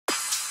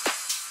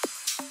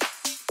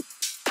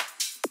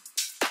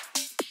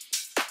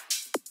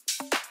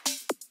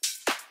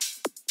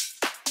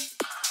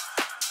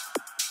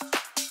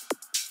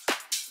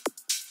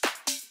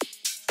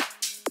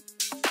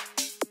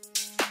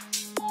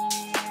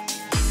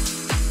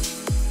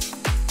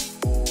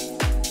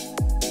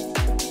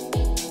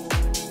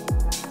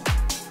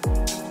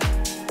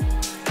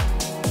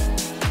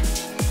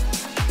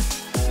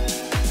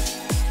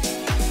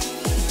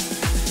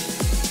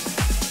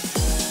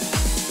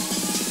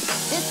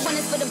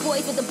this for the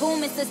boys with the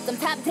booming system.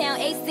 Top down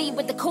AC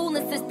with the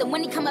cooling system.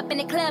 When he come up in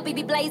the club, he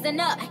be blazing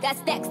up. Got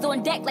stacks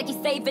on deck like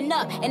he's saving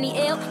up. And he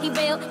ill, he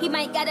real, he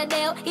might got a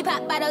deal. He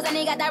pop bottles and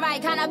he got the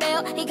right kind of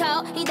bill. He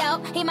cold, he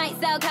dope, he might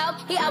sell coke.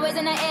 He always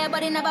in the air,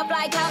 but he never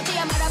fly coach. He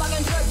a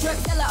motherfucking drip drip,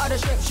 seller or the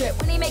strip.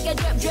 When he make a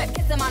drip drip,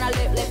 kiss him on a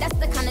lip lip. That's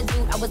the kind of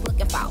dude I was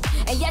looking for.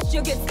 And yes,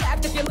 you'll get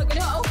slapped if you're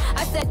looking ho.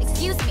 I said,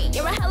 excuse me,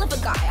 you're a hell of a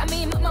guy. I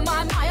mean, my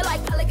you're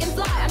like pelican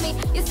fly. I mean,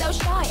 you're so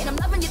shy, and I'm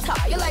loving your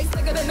tie. You're like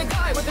slicker than the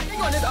guy with the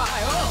thing on his eye.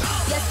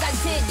 Oh. Yes,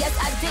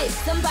 I did.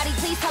 Somebody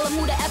please tell him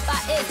who the F I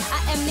is.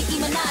 I am Nicki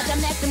Minaj,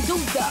 I'm acting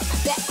dudes up.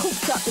 That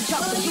coops up, the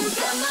chop the juice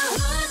up. My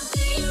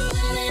heartbeat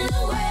running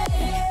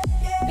away,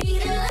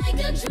 beating like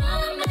a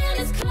drum, and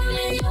it's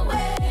coming your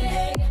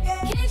way.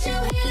 Can't you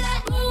hear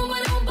that boom,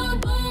 ba-dum, boom,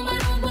 boom,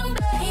 ba-dum, boom,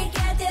 bass? He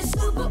got that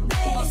super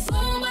bass.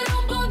 Boom,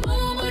 ba-dum, boom,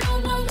 boom,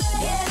 ba-dum, boom,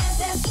 bass. Yeah, that's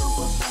that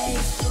super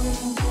bass. Boom,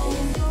 boom,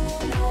 boom,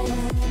 boom.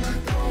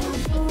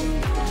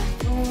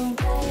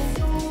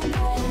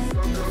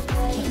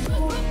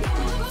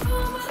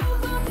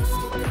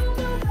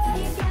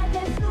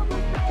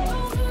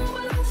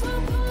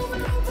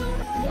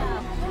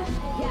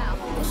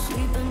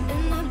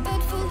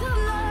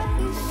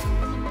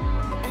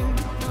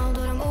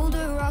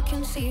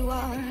 See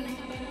why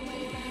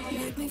you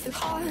made me feel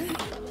hard,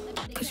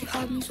 cause you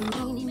had me so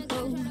low,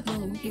 low,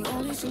 low. You're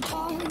only so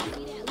tall,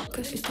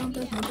 cause you stomped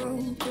at my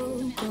growth.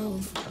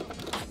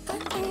 I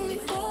only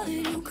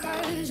wanted you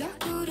cause I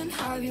couldn't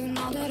have you.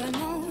 Now that I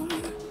know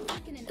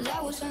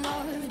that wasn't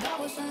love, that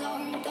wasn't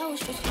love, that was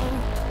just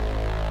hope.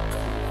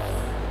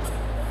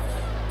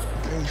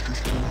 That was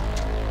just hope.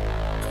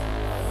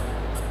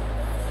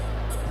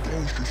 That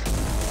was just hope.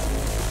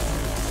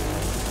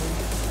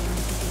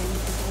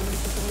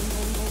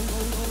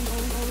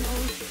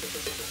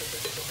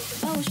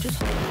 That was just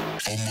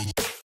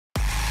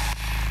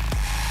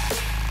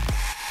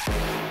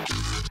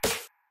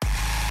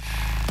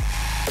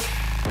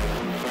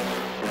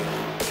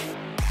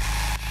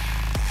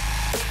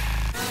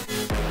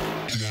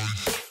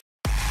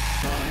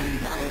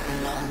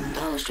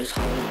that was just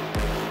hope.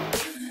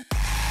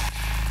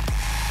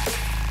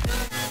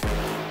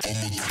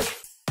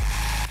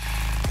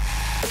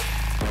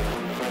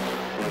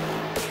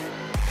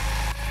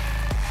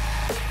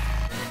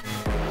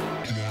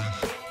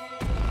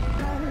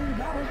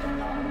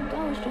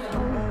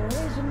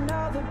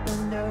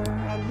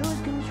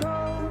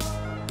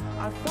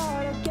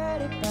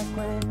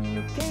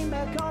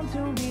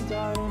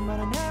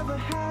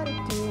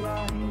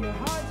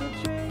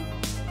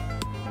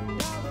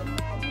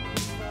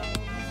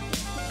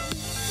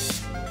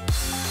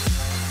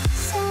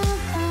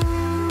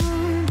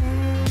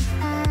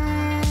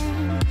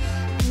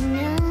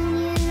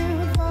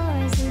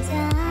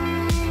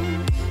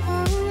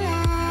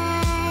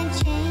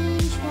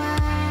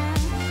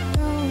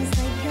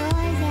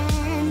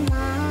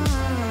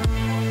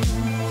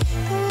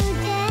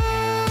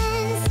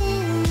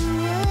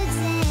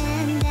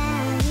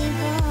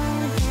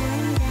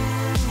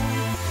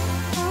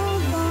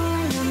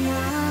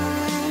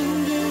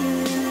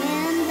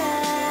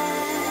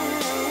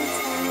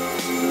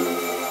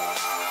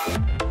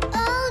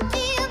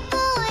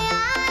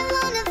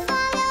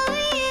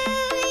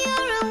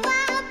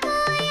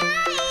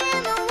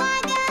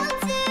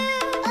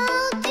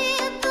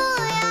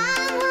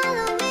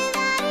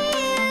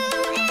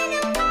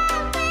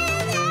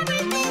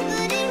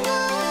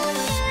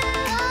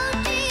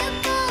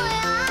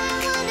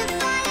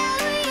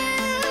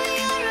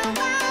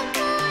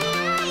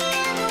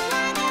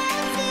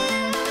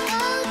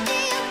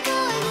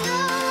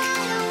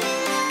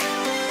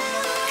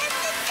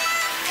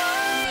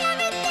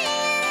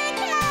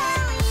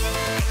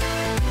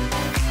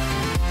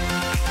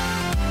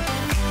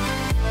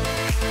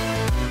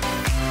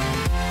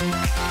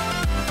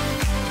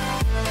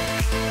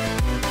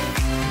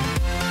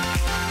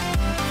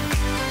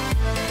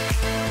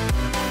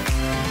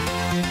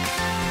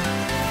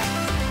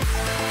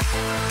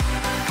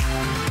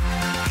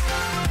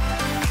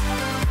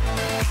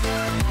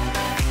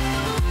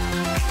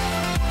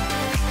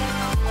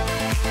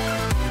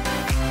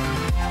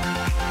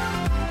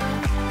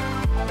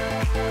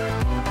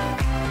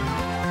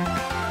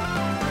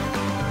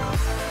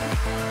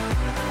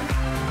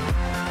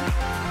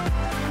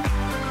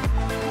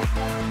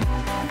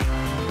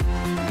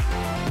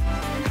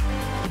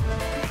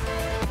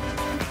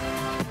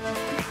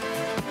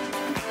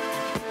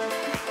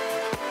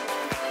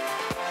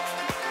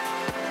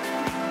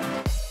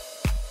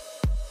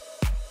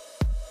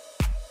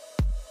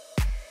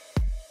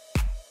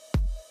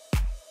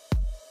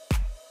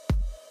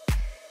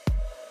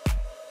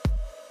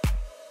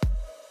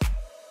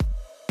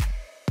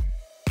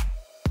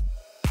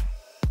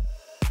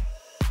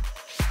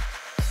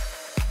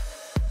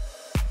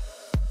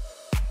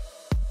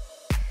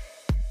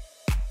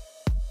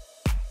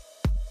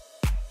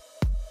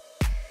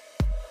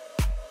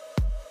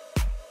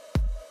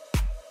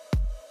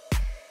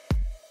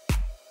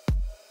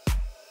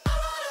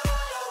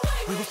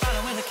 We were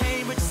following the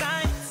Cambridge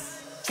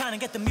signs, trying to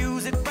get the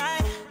music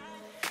right.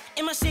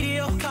 In my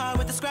CDO car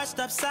with the scratched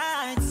up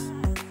sides.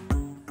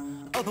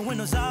 Open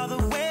windows all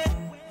the way,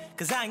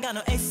 cause I ain't got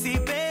no AC,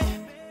 babe.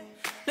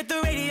 Let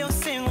the radio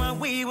sing what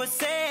we would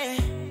say.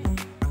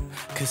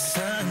 Cause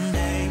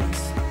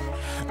Sundays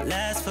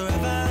last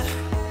forever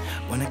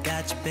when I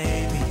got you,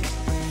 baby.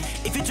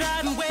 If you're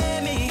driving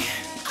with me,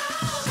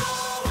 I'll go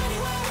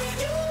anywhere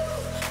with you.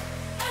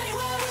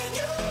 Anywhere with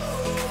you.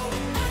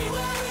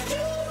 Anywhere with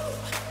you.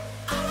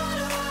 I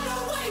wanna run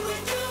away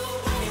with you.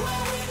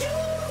 Anywhere with you.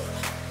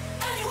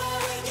 Anywhere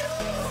with you.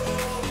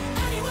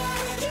 Anywhere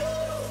with you.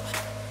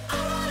 I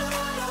wanna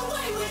run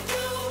away with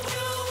you.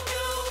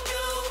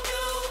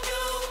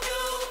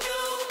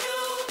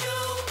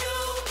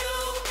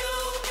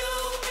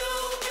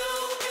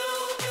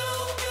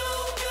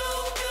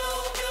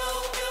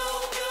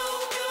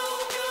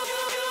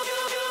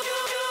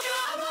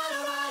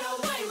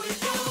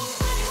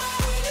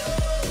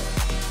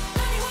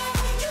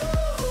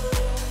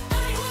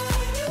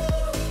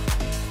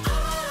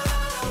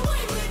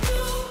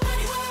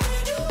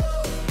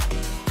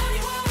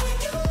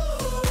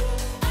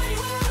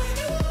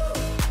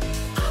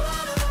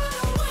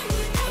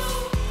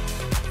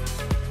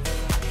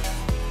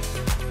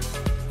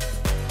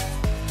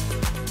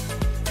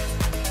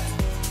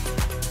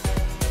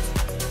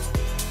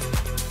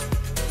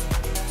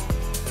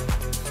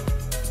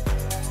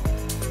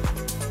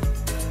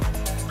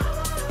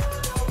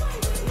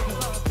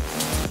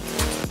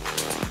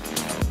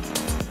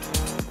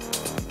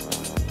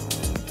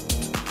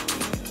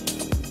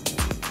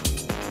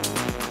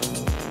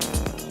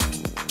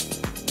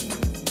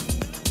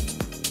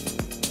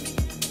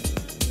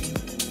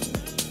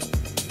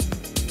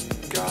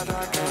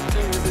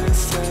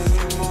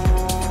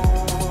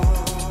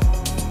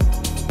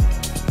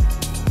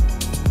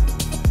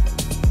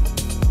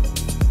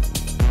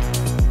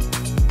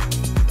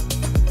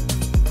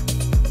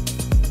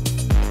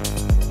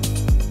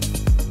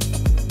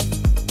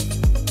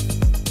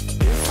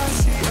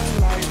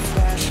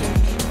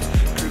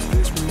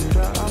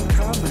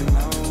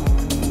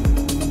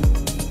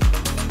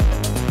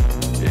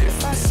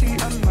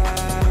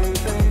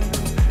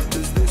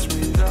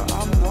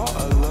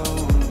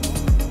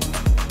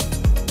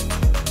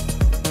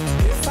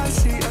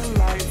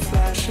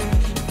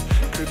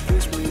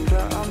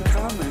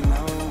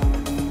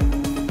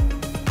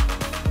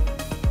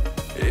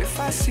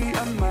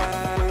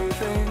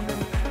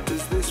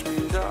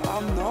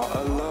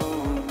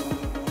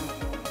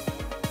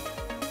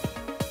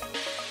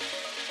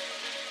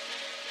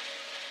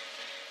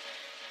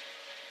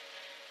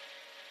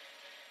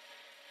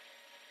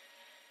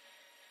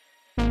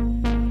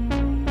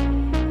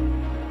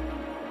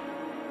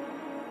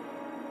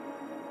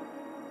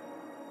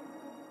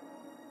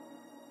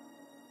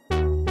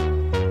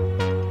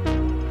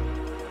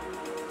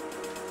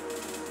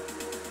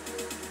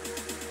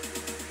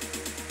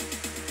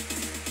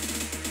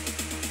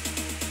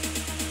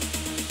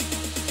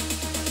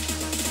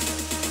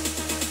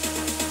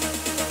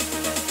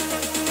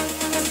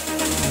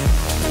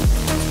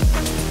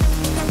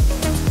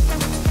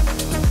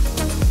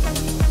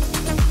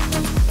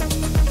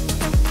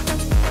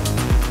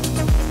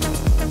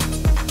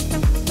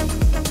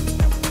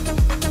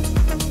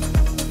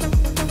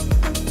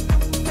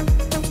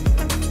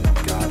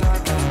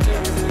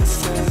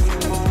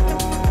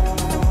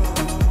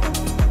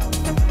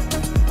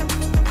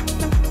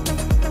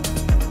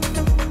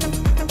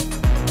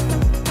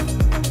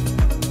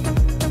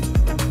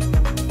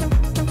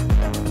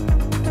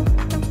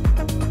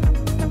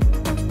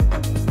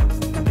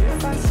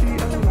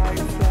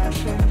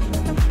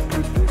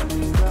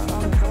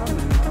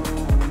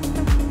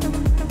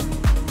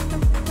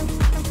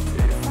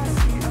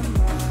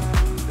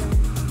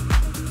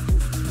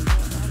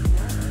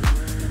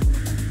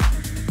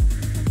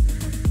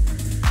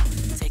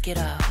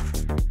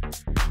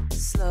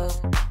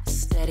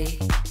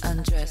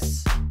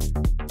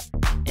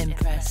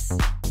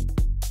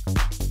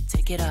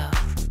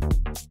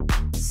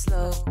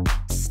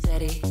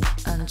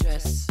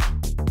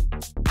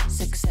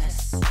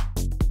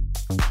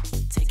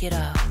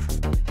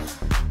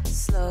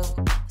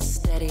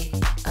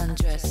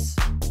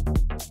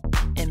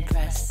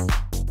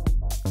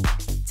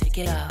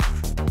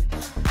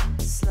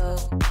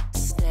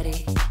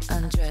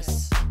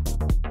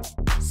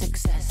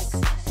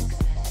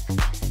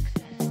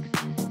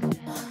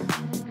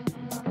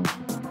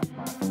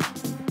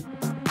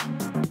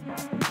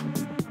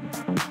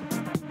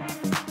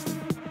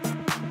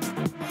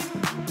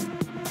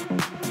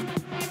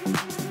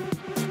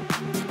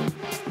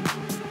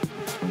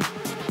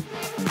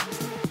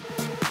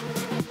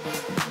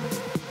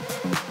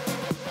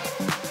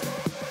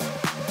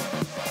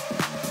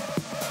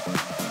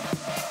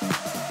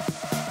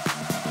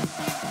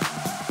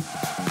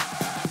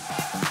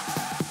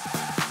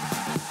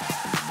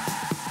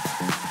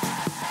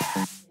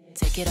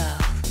 Take it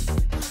off,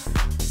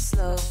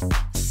 slow,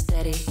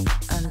 steady,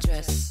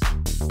 undress,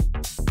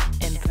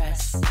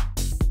 impress.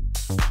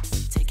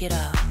 Take it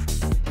off,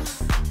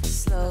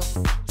 slow,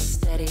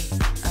 steady,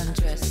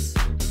 undress,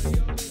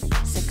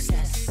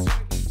 success.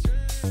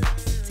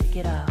 Take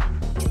it off,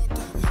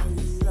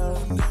 slow,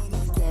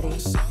 steady,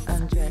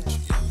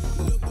 undress,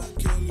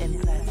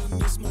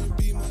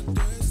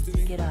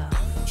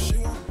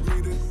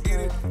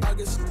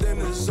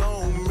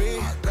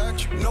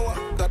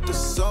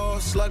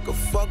 just like a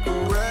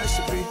fucking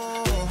recipe.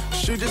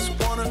 She just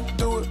wanna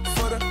do it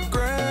for the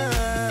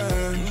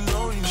grand.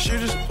 She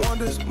just want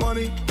this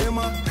money in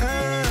my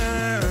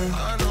hand.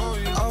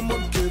 I'ma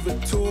give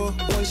it to her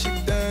when she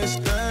dance,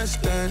 dance,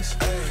 dance.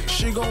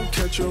 She gon'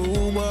 catch a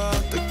Uber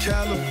out the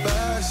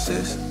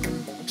Calabasas.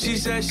 She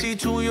said she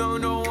too young,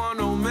 don't want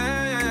no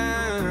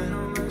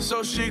man.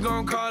 So she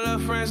gon' call her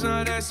friends,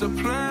 now that's a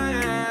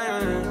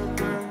plan.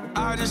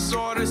 I just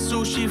ordered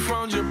sushi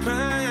from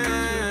Japan.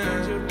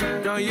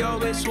 Now yo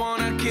bitch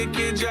wanna kick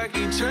it,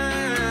 Jackie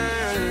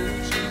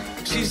Chan.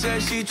 She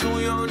said she too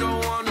young,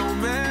 don't want no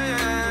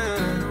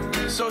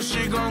man. So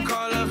she gon'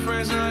 call her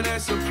friends, now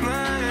that's a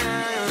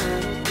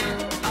plan.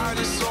 I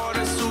just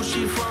ordered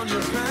sushi from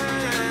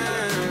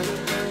Japan.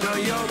 Now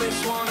yo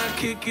bitch wanna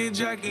kick it,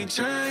 Jackie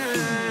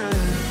Chan.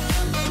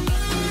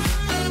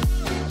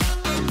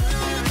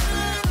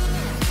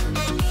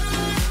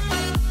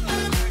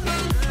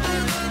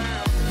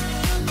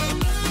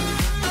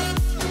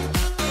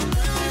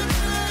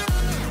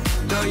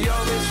 Yo,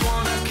 bitch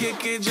wanna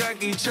kick it,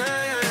 Jackie Chan.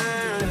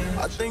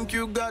 I think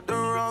you got the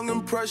wrong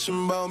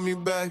impression about me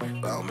back.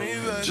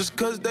 Just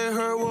cause they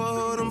heard what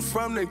hood I'm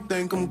from, they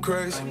think I'm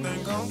crazy.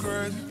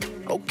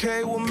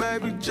 Okay, well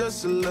maybe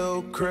just a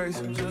little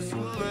crazy.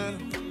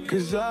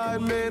 Cause I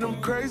admit I'm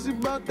crazy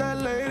about that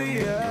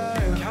lady, yeah.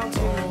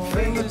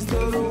 Fingers to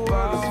the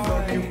world, it's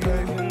fuck you,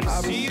 baby.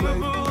 I be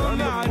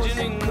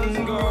Imagining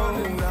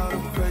going out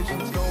of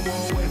patience, no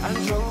more waiting.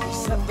 and trophy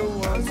set the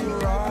world to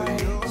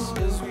rise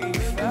as we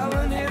fell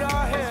and hit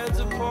our heads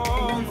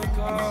upon the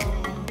car.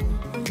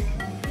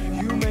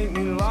 You make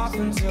me laugh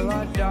until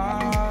I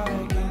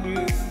die. Can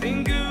you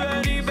think of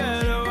any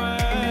better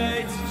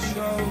way to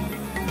show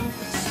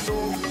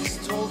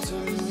stories told to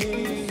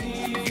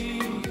me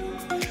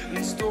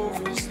and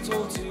stories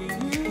told to you?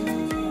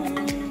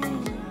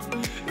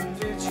 And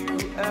did you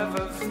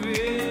ever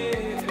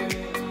feel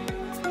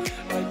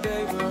like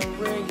they were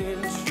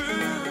ringing true?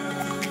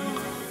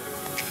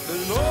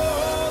 And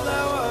all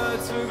their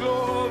words for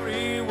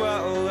glory,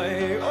 well,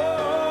 they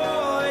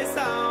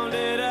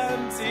sounded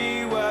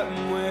empty when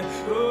we're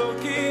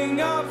looking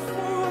up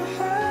for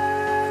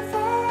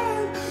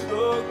heaven,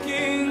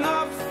 looking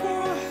up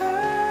for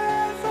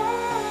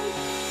heaven.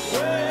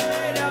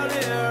 Way down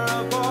here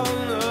upon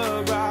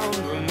the ground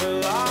when we're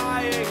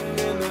lying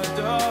in the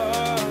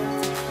dirt.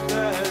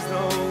 There's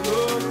no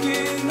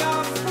looking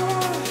up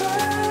for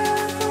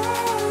heaven,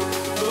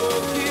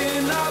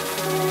 looking up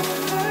for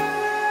heaven.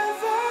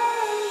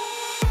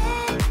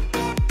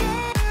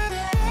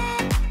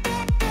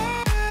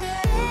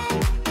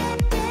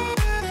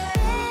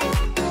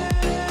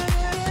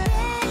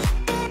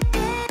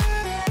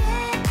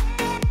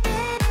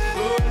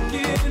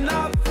 Looking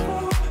up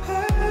for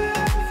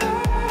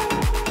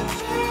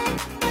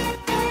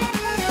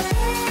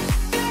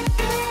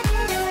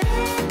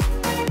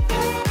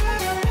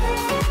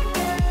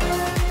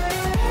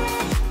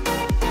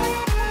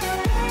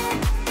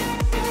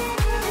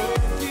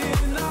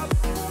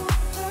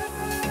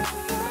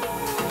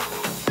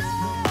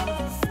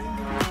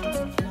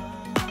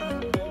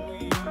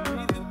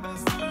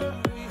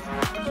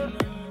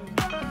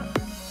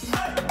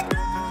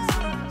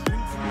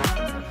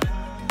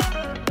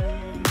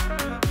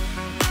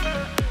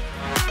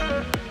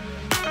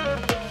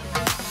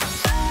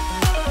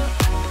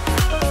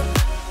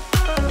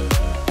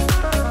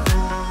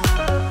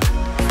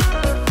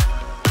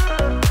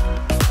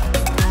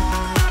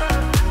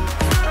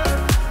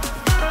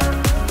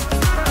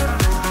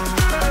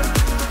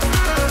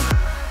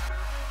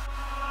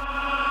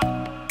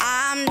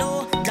I'm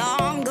no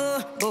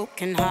longer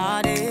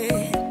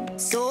broken-hearted.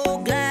 So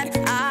glad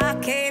I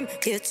came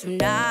here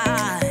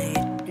tonight.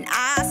 And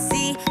I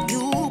see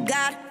you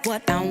got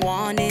what I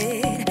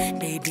wanted.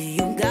 Baby,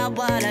 you got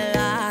what I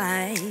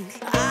like.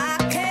 I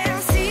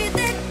can see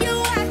that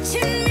you're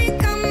watching me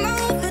come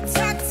over,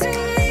 talk to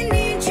me,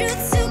 need you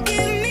to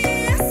give me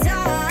a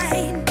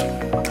sign.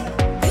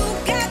 You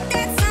got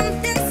that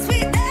something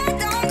sweet that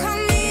don't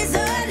come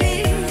easily.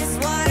 It's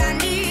what I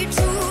need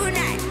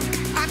tonight.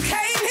 I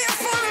came here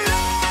for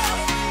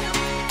love,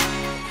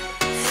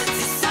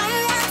 for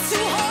someone to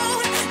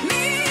hold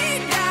me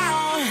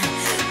down.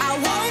 I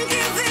won't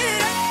give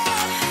it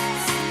up,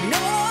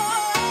 no.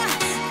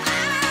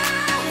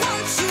 I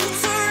want you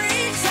to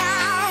reach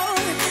out.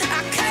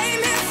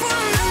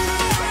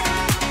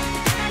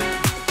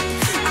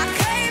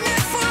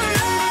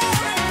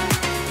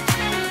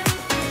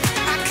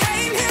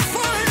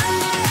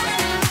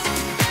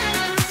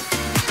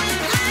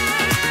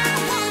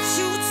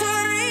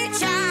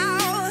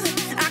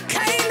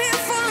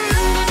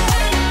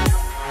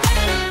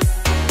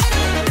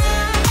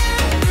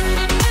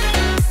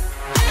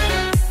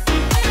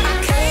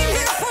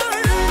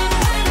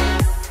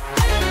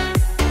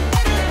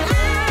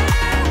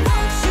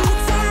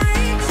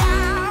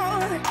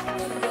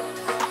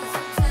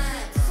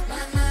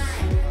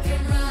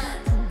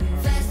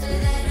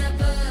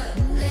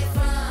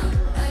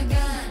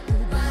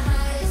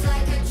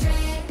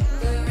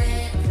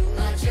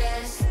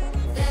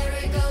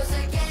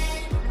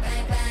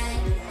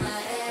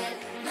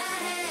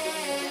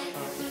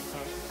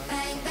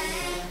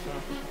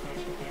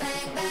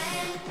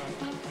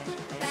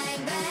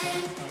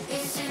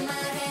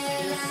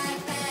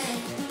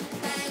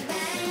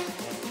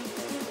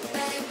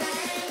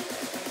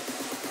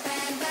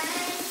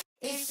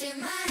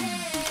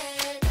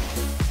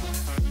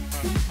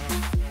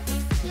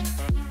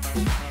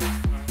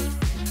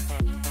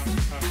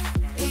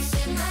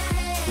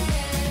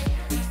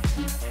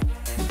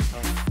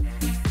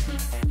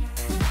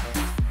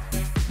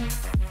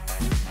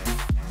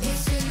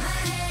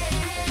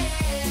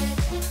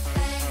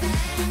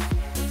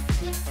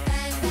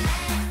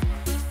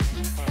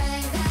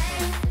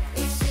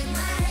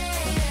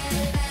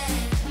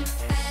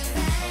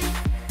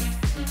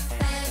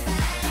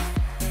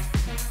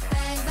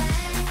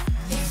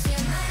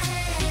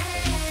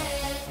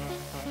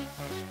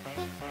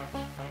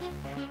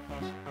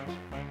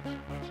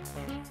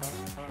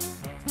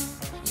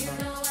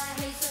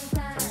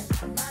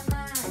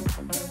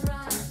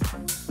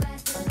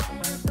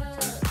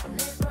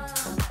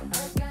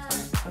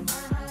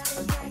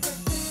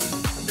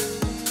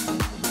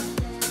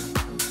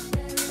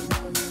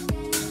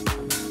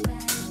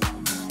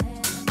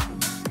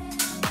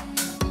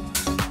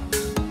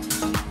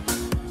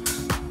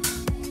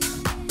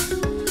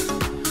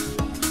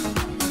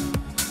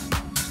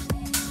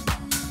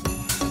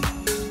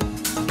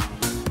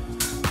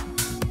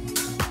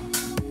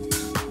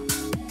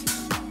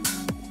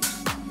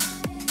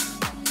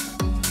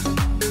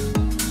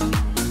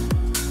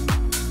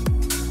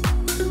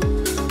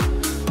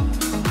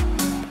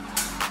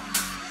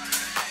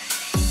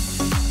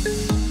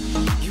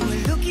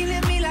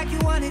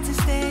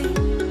 yesterday.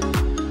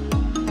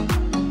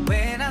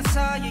 When I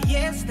saw you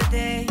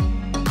yesterday.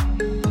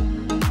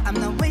 I'm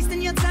not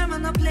wasting your time,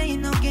 I'm not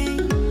playing no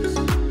games.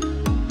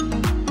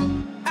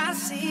 I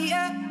see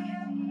ya.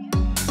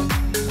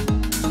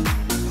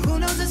 Who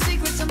knows the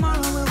secret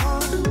tomorrow will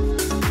hold?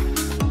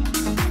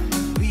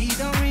 We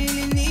don't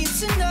really need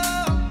to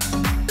know.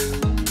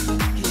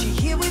 'Cause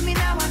you're here with me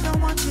now, I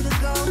don't want you to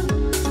go.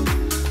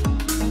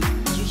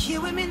 You're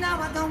here with me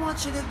now, I don't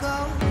want you to go.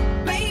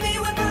 Maybe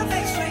we're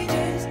perfect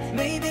strangers.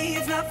 Maybe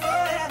it's not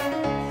forever.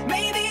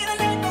 Maybe the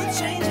night will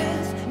change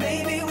us.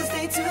 Maybe we'll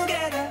stay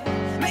together.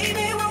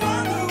 Maybe we'll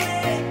walk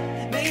away.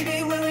 Maybe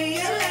we'll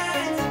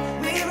realize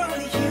we're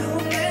only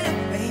human.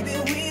 Maybe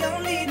we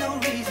don't need no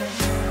reason.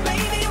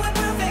 Maybe we're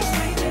perfect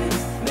strangers.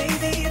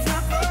 Maybe it's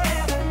not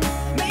forever.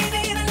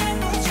 Maybe the night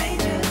will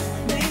change us.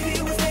 Maybe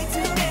we'll stay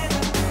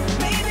together.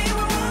 Maybe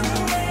we'll walk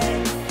away.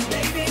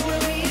 Maybe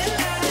we'll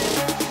realize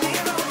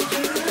we're only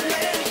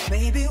human.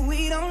 Maybe we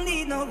don't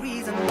need no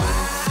reason why.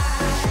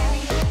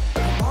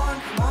 Come on,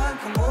 come on,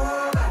 come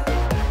over.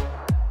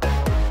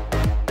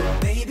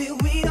 Baby,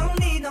 we don't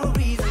need no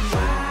reason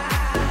why.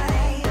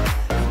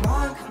 Come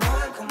on, come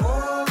on, come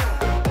over.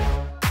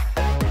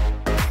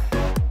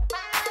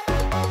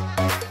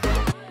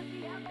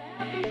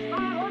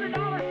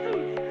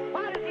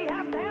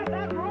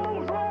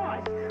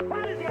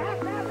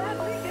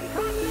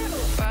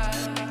 Why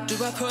do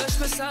I push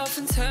myself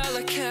until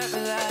I can't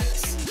relax?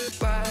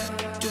 Why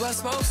do I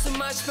smoke so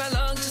much my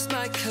lungs just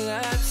might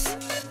collapse?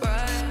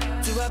 Why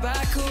do I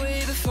back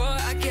away before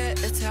I get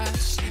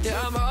attached?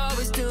 Yeah, I'm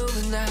always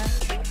doing that.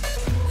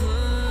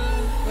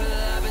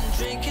 Well, I've been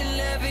drinking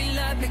every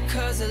night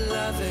because I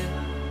love it.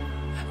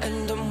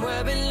 And I'm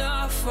wearing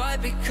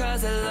off-white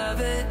because I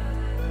love it.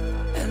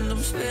 And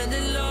I'm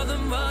spending all the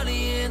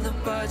money in the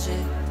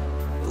budget.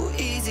 Who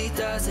easy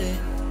does it?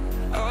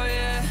 Oh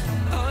yeah,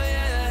 oh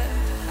yeah.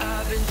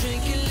 I've been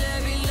drinking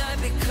every night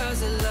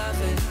because I love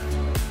it.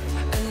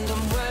 And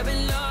I'm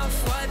wearing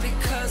off-white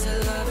because I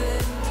love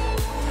it.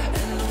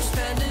 And I'm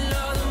spending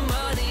all the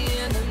money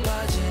in the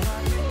budget.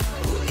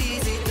 Who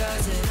easy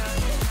does it?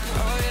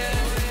 Oh yeah,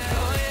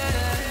 oh yeah.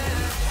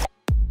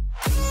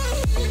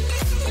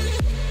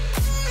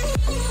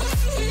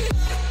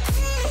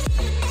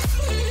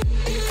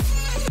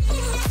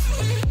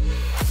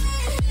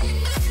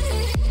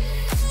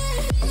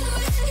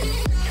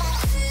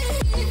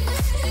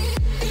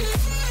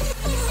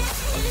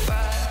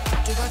 Why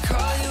do I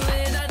call you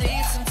when I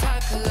need some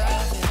type of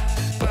loving?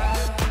 Why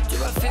do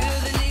I feel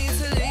the need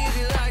to leave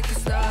you like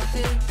it's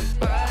nothing?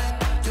 Why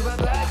do I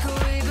back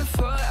away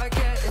before I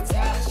get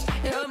attached?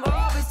 Yeah, I'm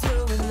always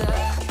doing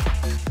that.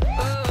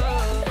 Oh,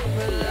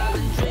 well, I've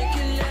been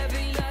drinking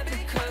every night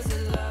because I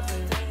love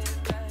it.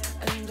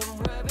 And I'm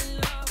wearing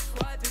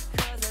off-white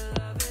because I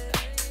love it.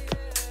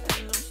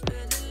 And I'm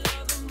spending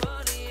all the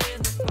money in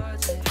the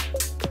budget.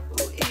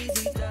 Who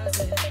easy does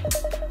it?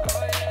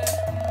 Oh yeah,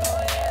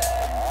 oh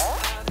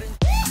yeah. I've been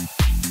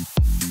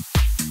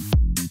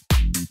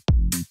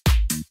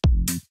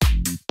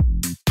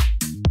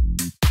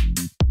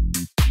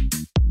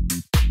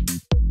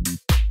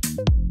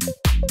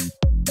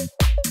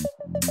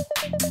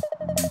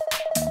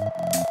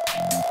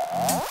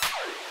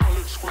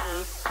Colored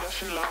squares,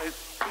 flashing light,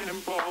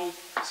 feeling bold,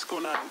 disco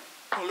night.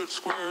 Colored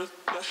squares,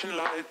 flashing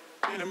light,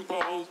 feeling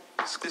bold.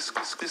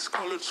 This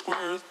colored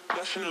squares,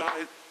 flashing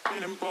light,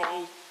 feeling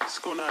bold,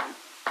 disco night.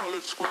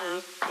 Colored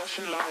squares,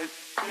 flashing light,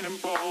 feeling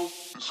bold,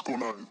 disco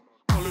night.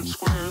 Colored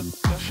squares,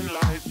 flashing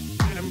light,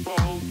 feeling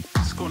bold,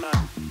 disco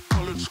night.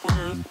 Colored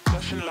squares,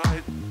 flashing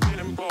light,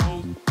 feeling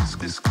bold.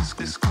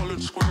 This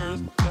colored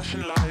squares,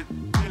 flashing light,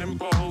 feeling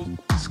bold,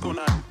 disco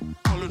night.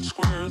 Colored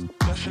squares,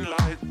 flashing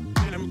light,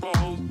 feeling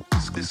bold.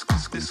 This.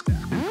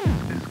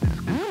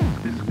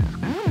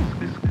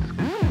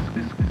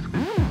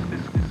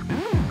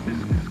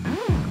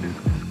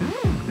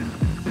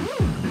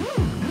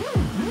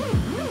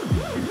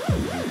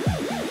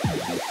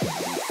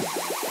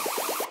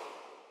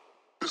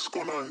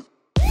 Disco night.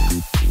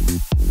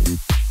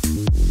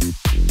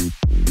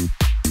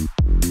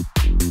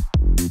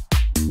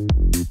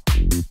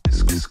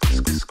 Disco.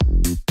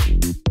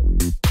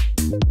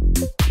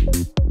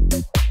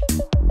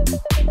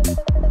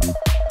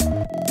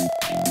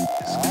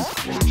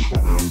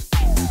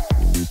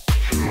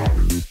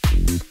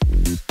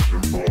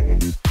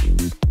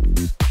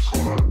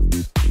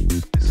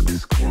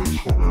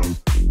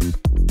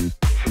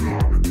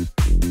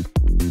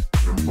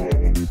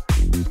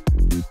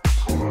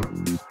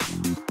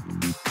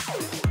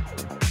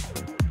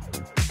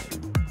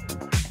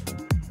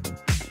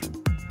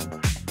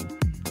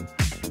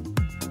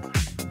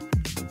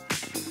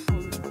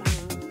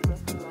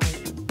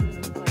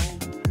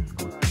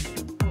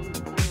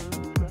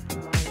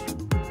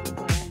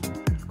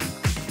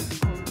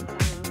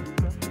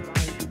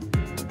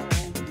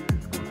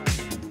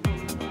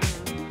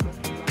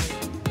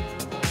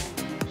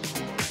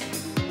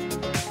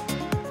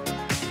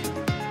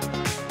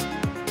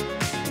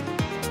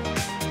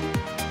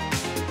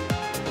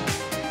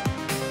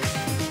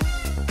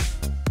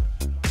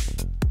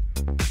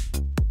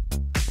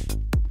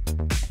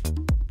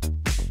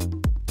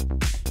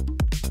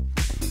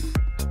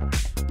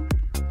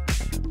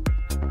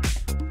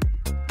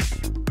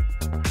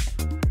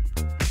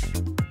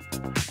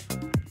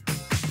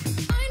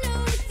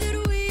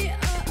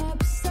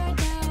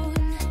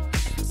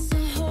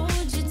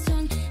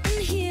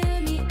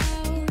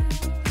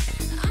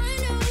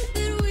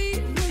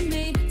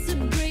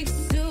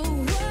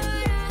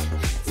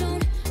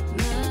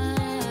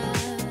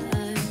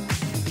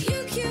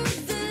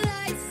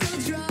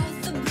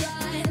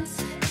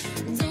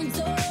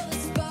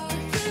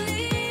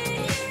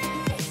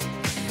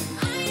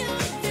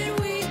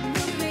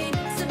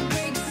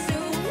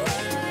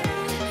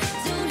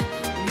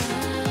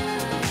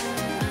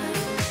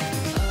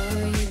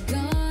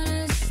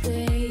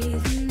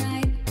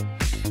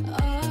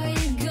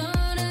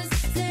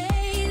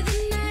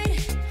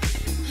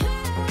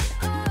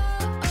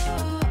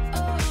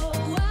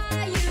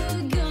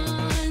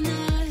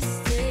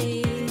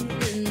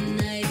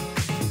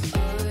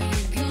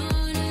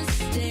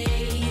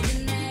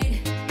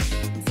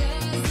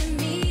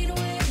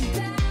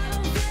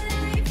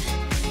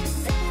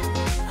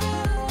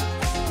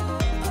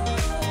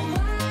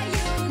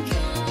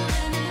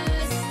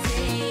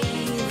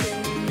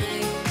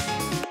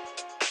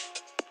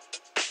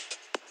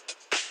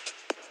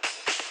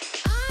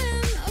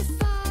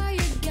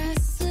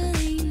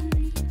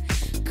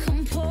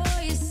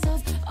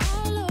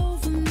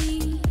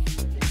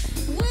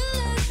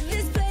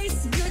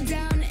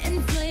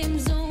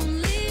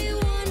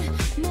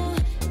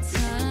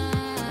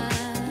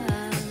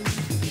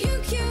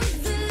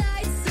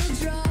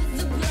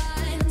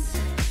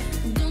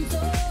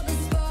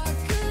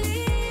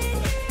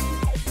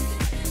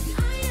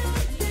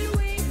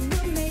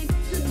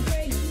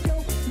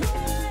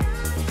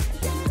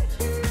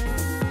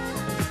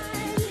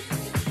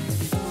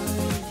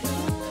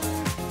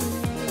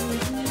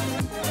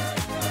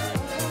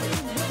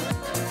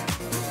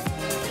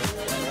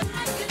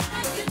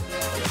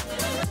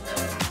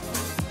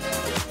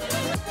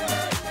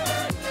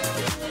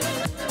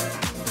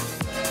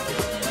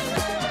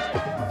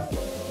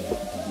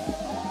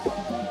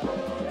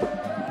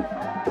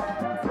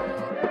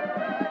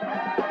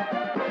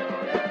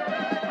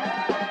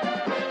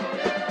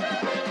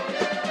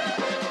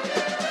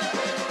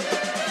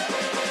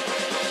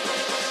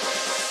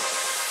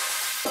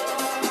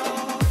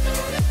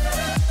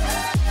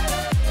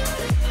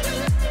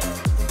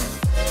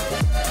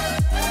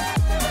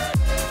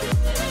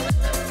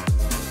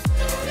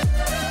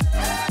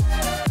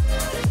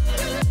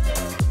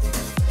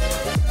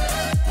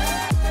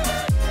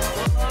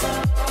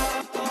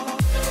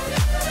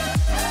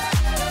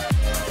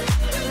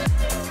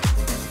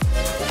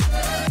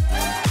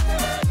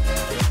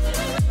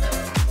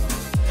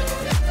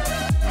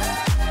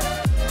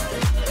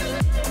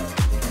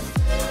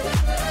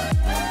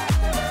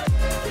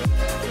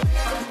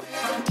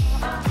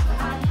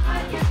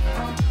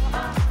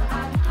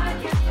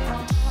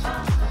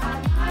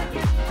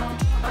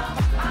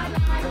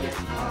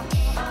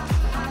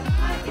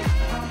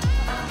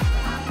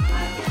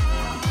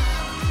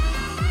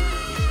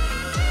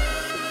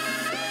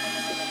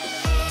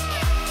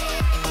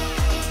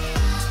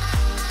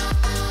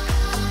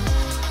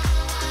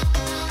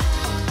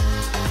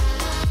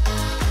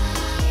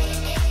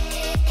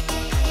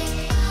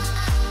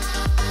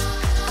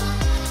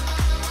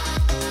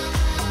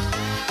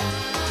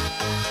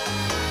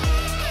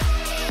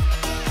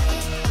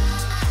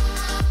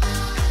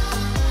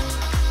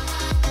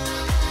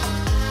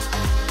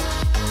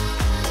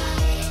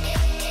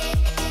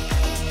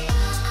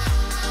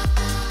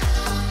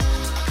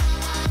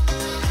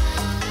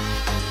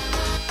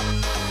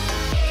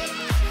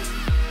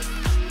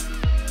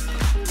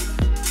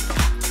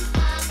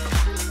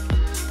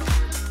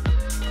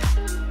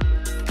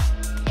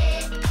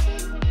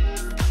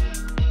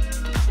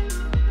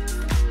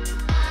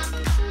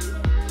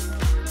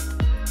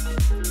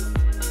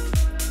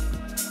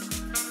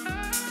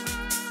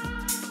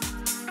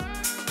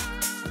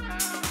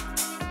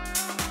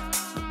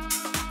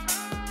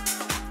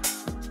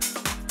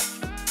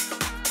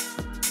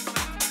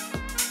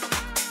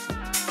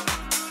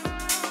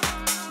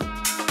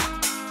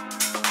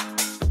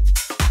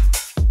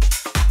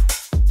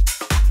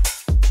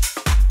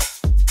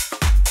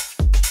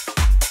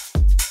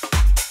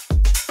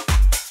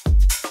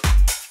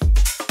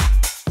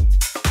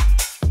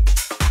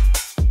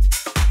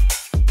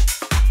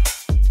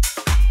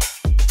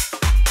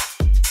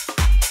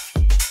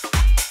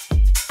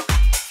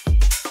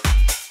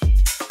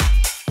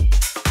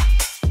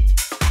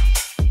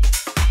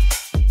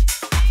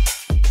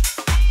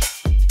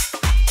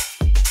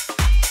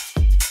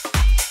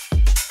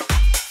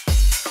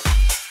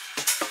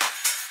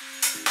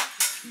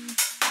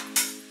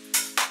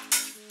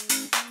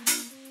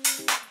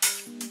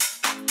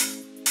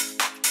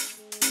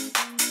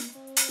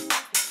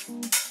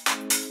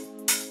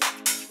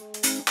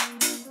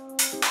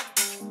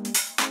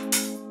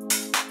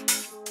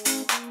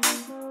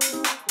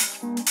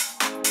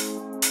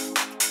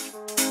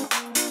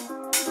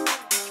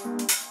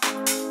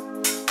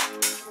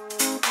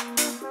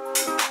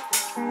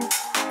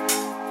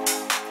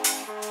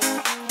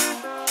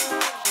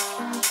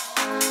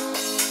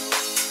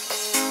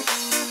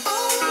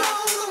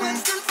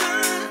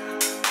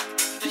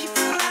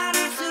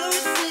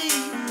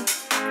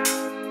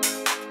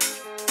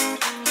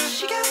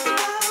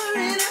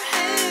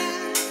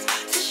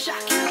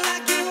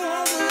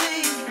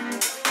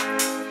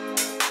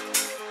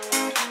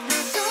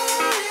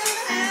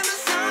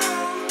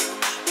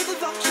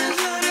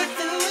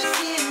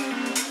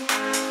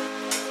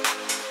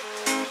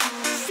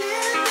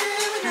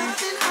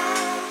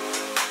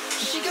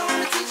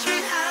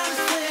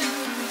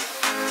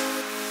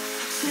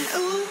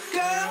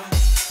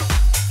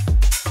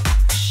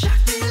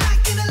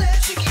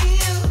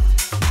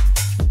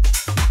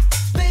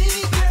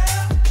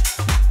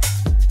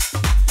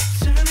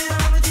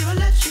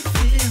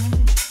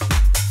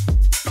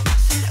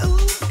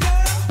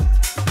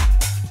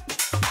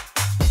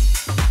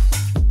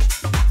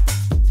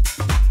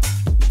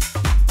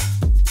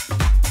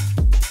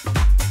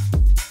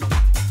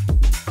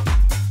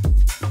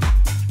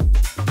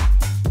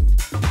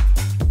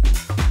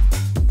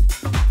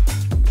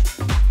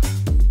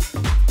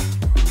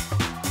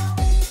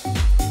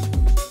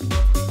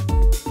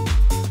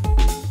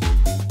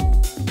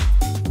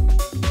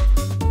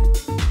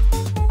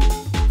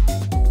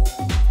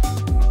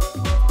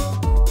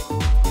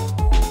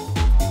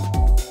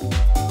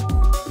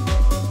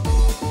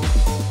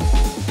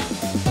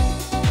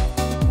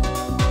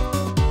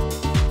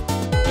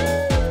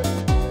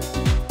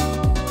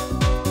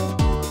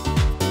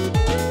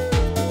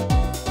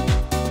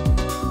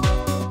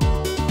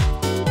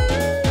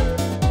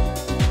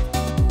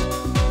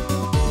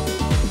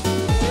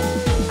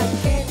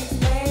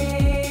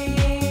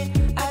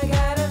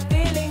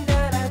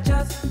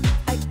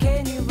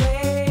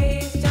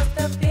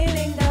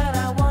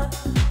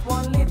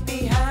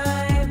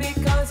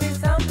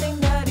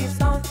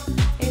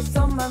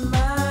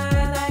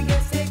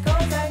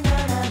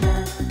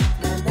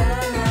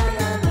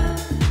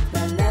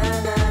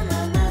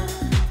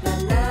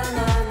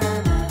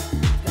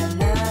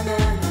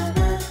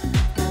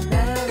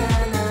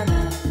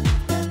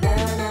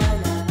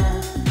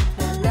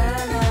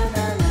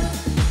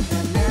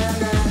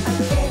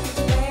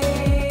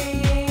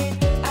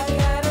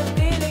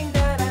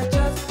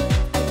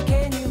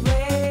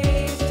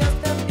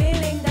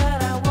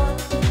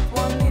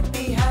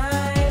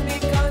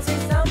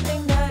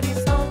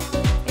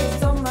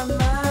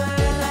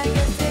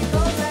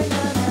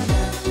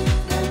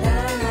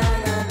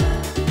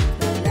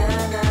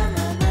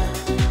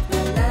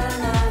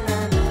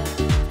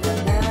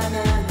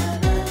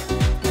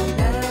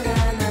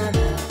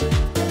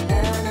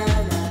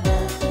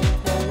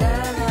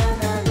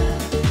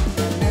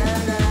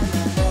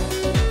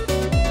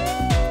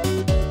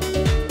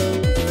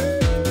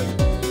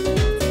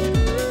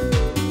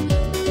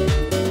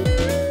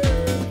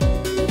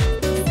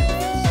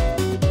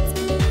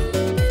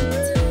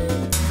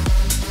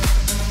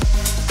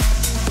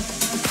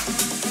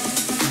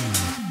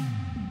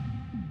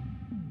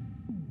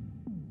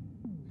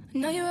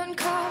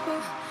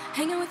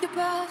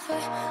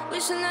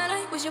 Wishing that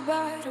I was your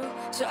bottle,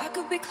 so I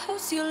could be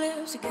close to your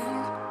lips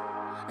again.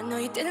 I know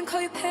you didn't call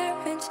your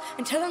parents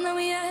and tell them that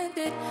we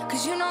ended,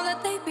 cause you know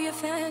that they'd be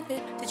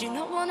offended. Did you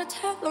not wanna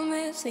tell them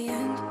it's the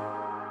end?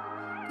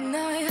 And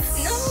I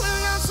know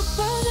we're not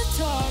supposed to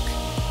talk,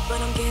 but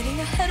I'm getting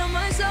ahead of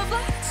myself.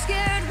 I'm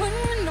scared when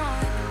we're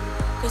not,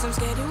 cause I'm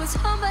scared it was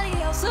somebody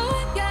else, so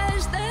I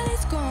guess that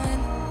it's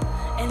gone.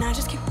 And I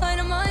just keep lying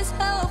to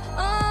myself.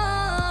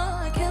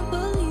 I can't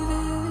believe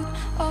it.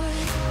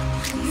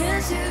 I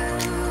miss you,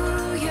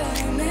 yeah,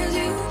 I miss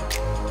you.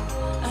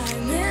 I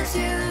miss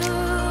you,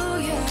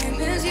 yeah, I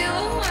miss you.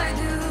 I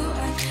do,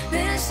 I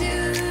miss you,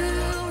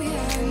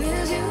 yeah, I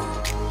miss you.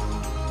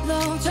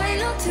 Though try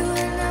not to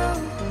let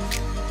know.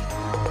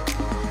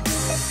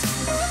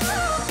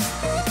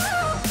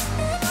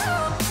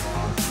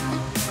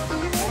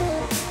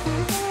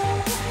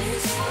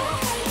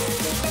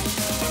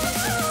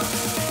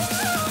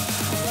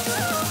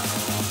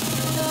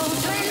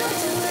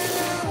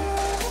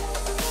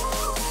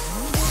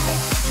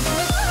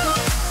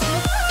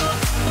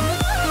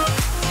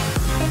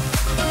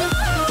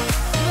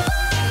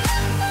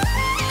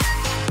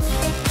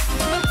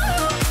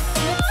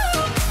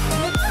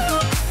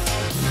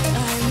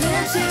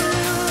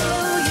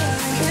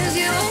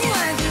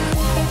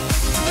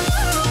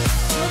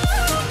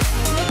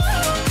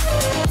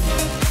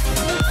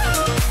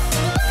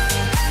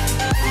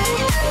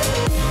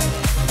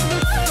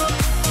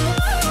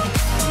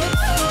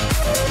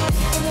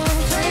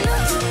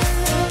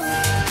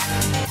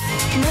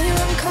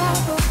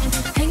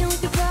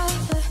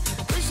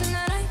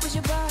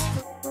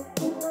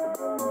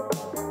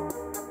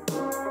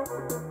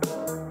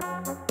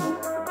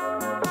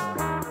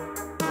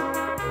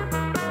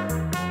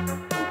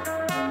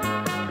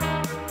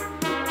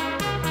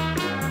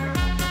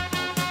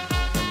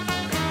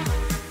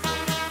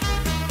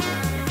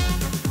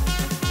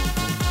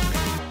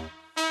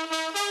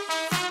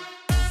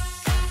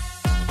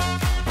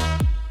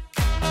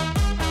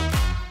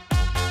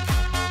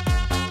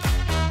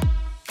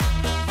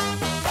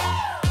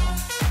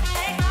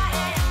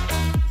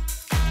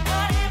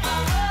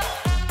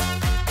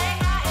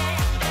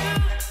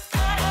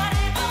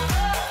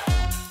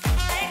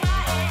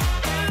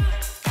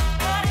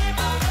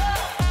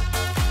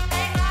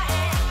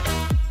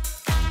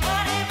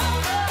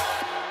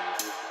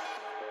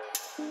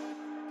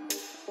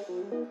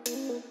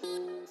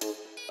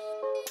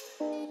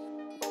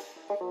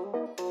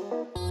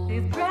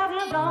 These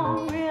presents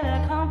don't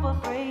really come for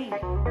free.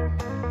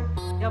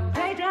 Your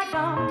paycheck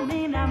don't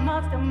mean that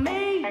much to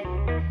me.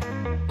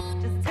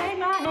 Just take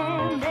my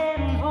hand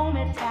and hold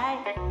me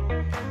tight.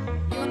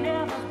 You'll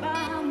never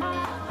find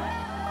my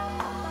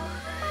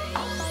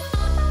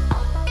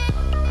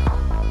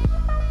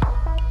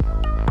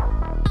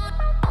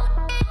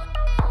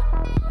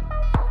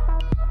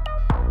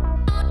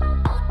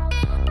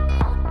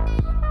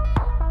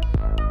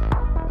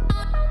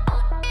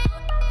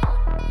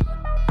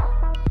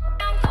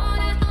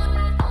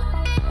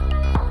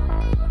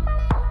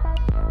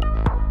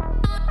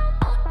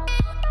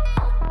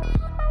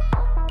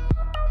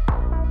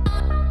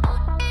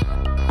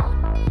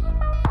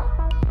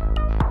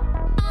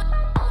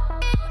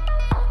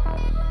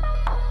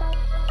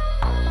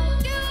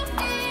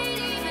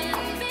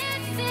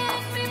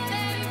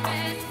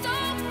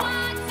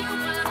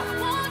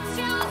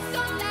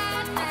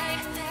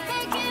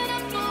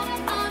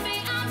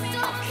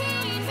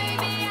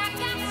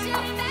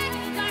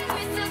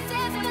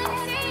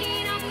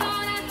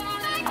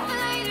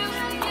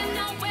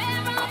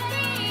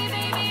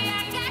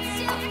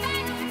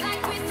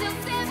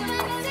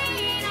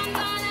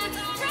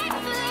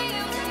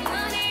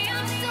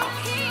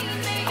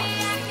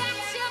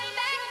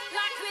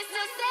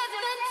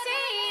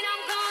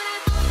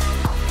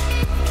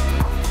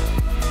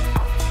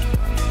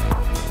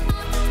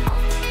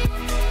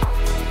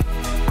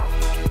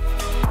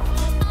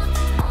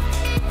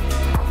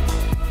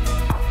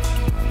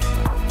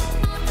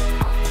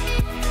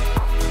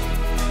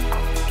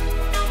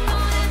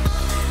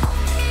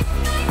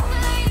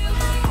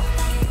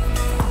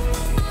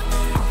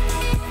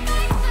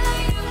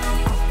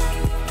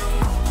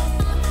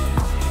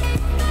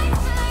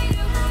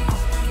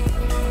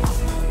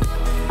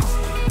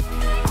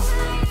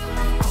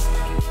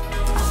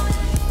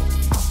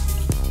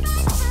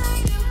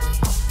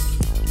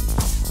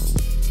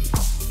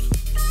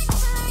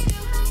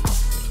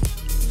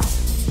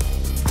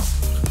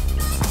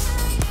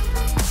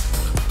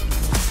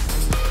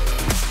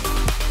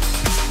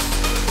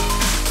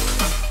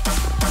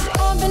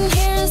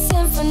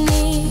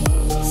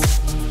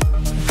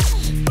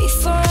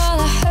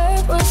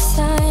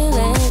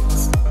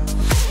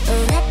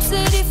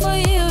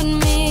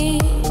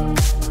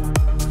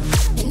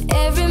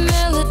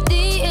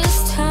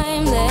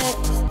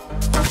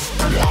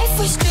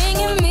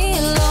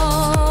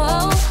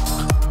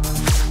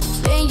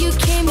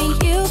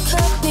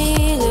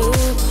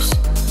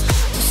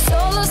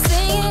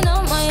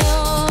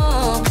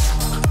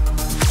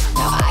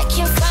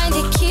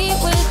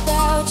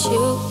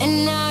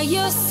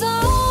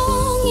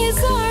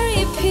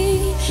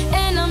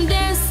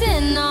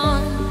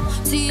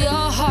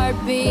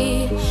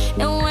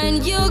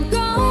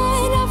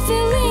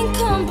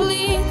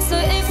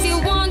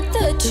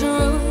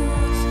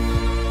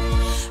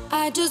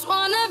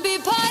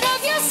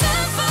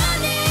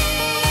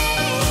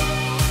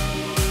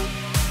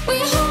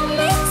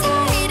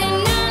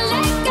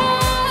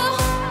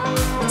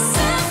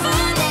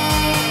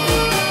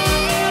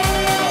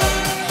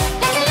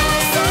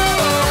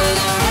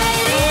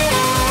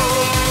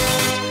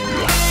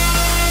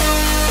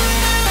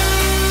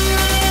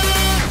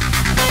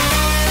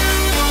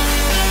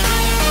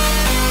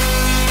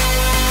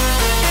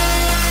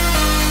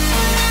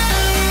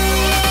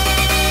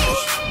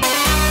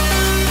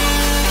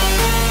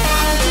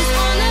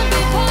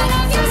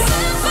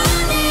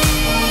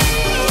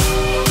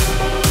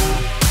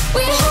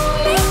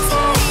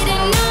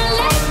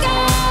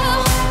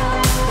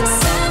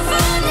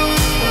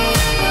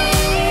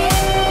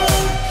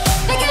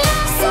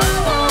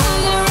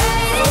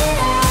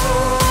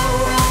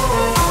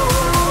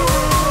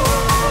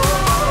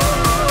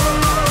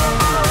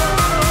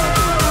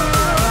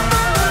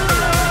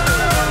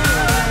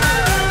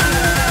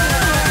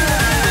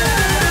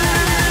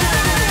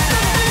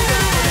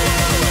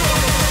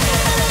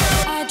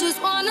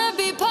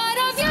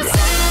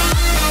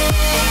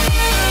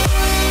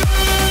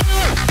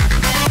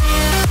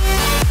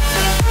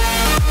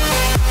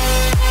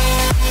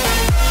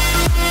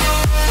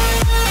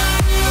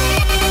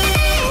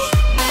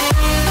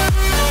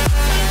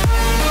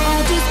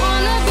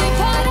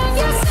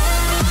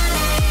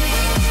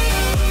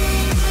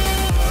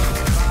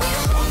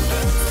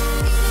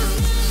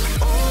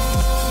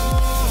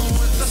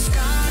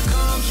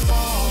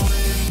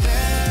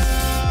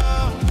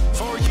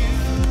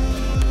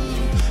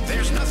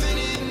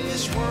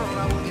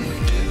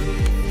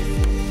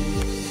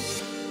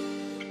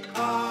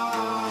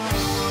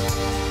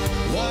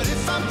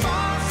I'm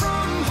far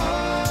from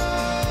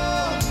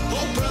home?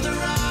 Oh, brother,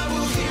 I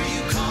will hear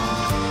you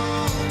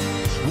call.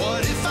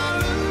 What if I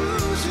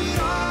lose it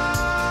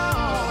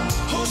all?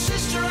 Oh,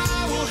 sister,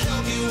 I will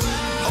help you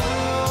out.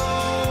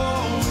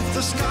 Oh, if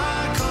the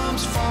sky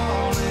comes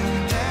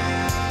falling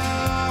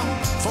down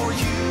for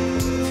you,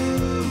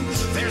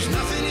 there's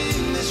nothing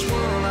in this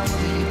world I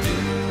wouldn't do.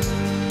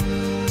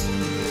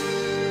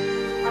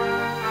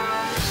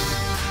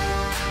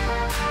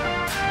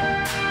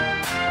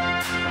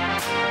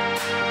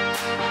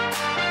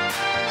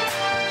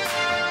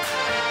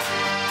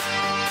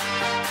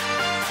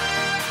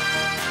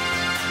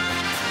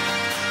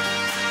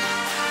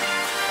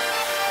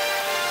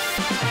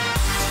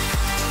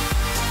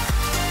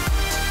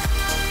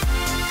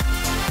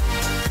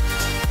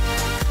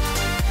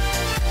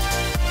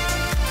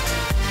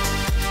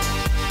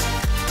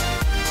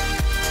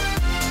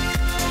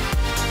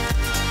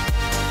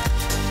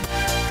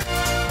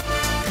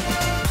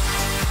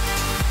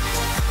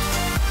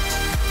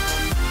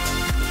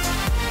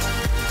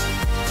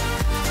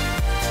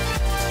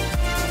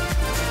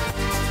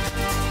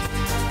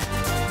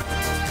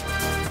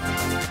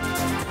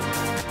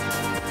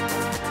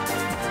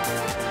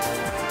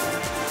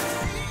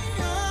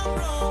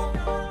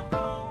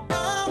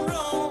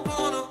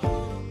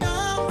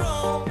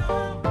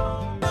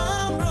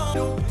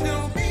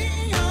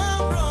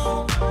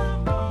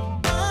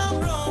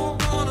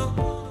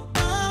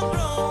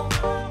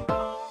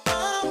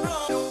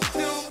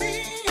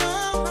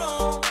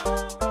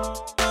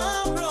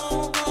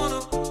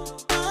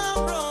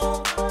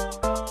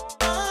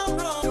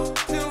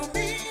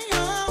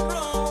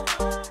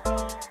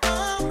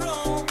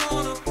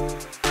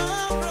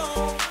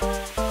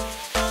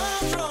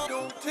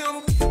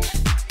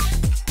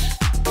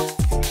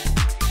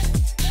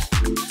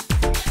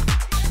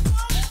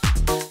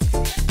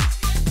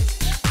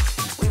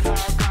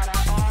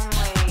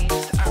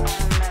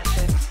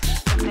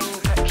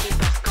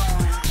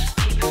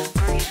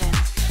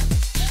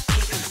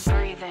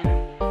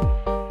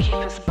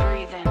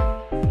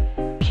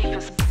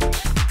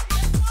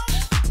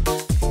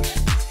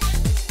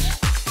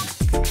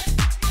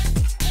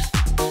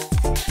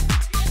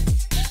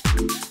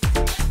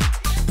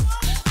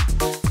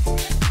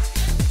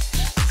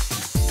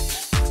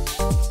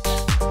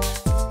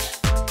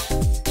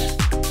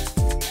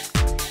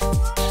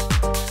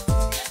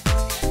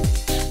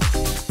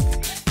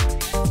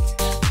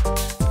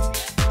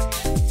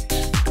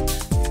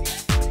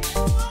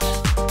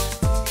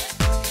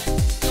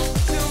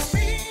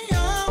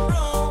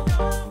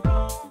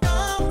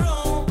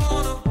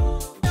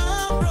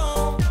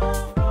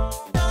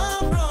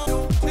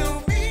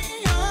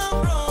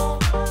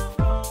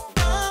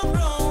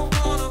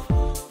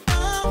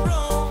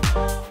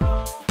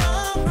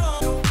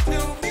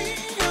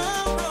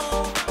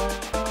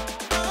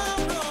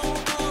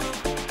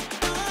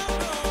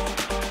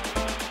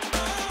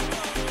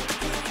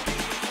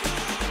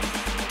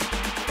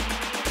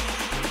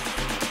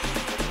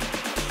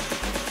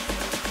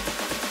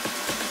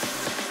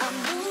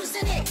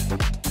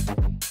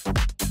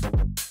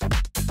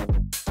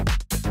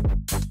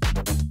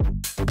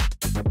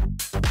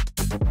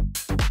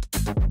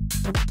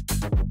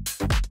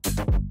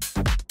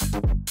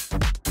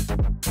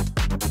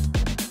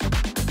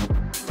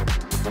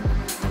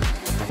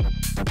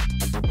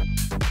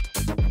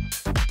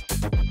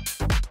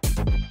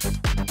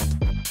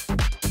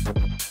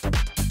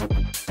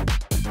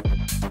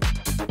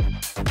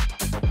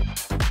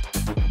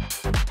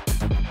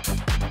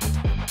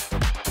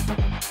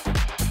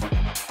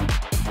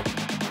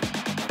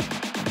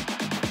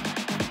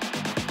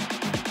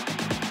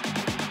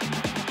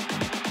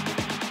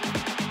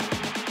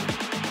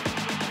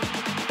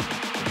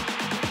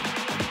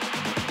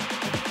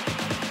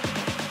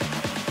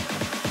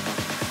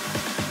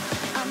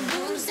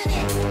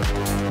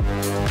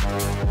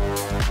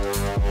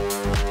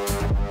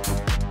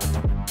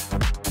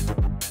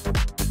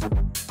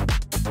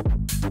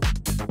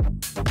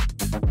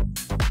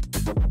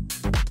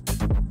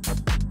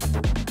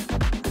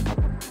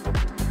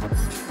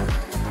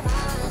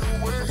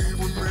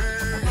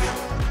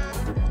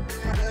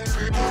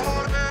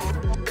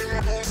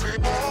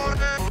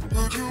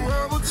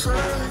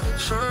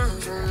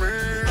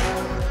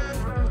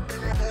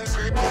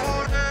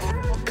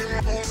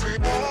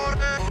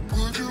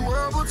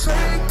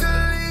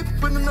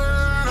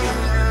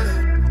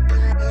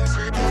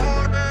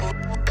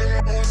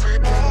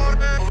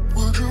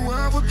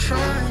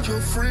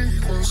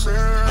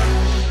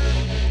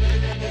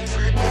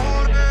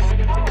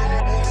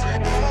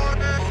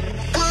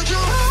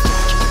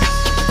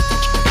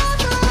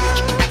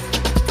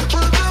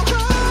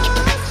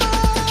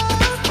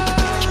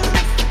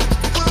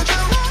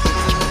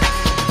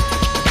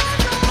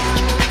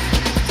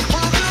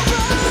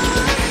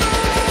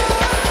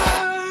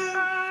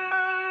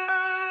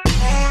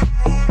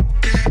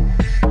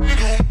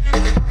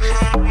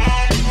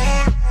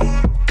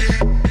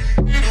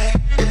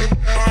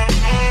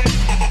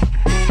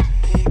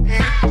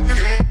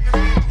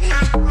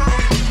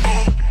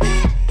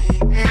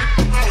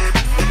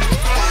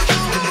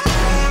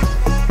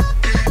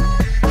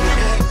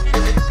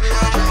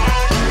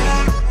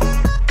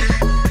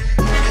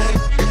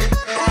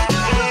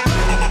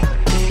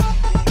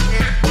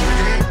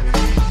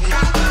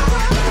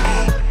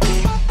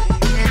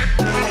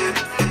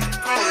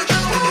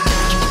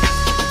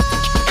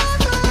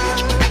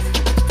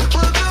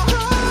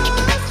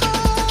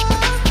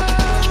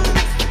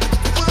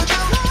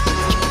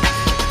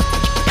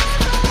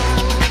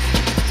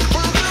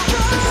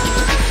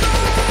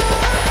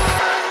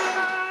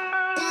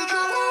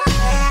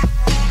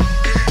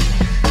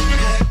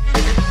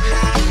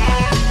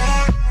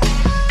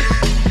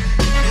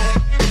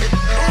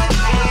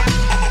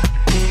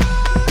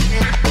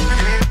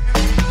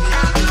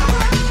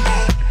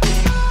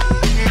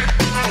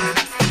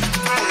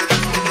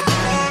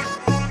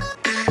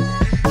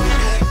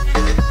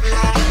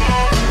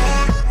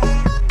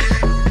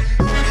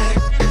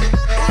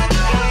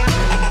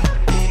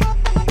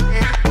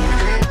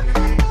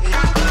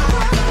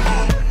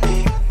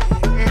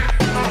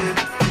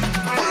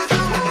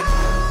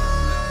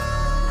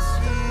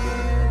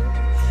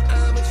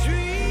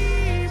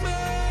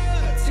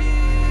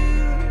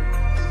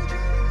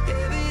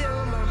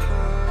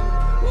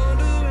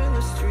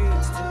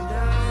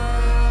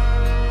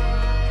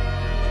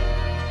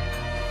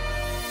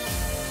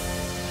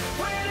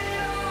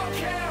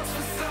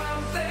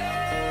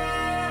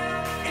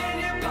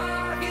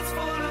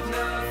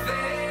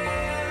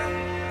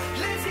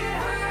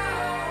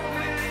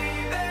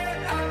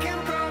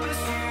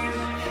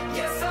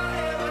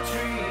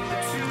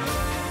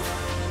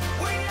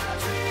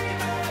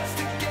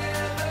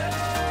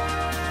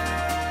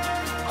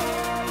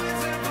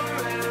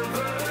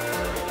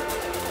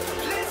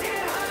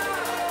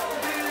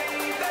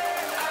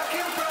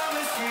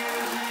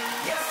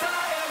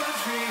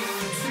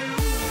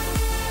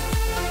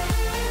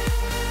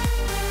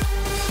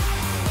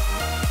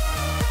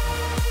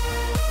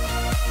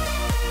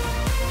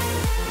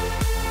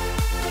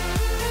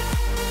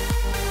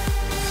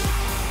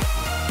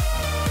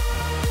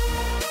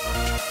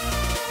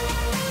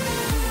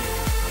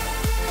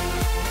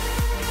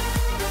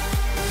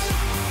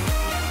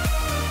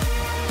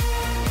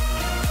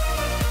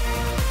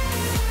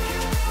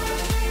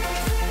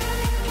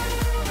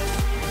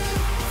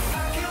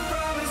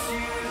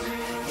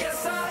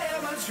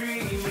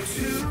 dream of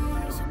you.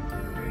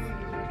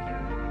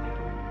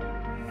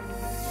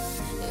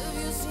 If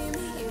you see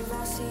me, if I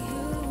see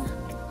you,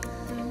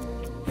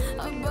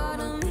 a part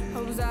of me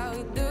hopes that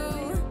we do.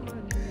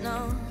 No,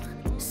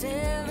 say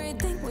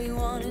everything we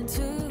wanted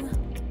to.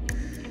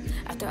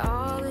 After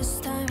all this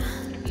time,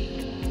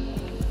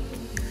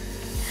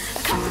 I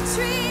cut the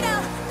tree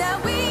down that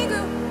we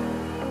grew.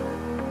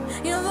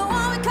 You know, the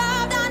one we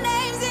carved our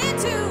names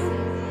into.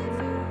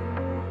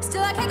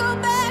 Still I can't go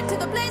back to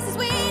the places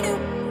we knew.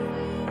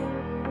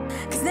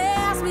 'Cause they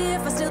ask me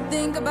if I still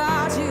think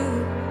about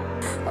you.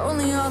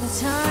 Only all the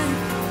time.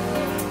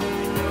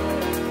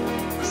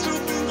 I still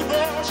think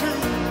about you.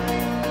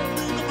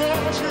 Think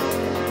about you.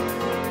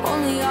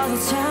 Only all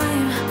the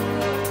time.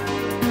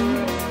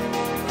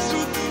 I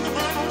still think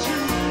about you.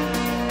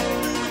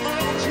 Think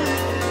about you.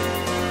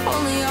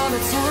 Only all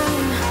the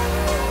time.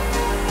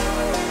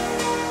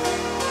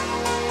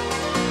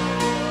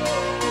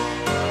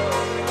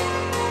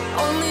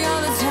 Only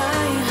all the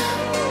time.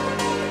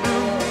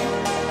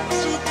 I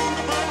still think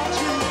about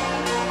you.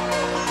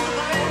 Think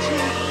about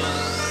you.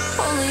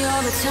 Only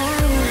all the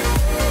time.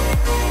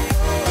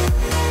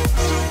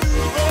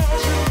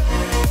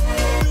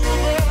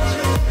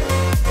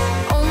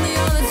 Only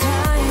all the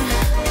time.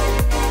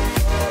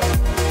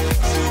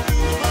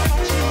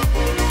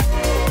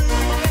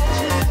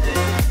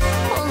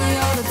 Only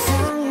all the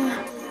time.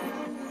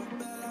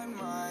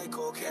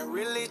 Michael, can't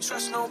really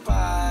trust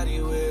nobody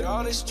with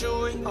all this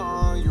jewelry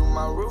on you.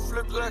 My roof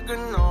look like a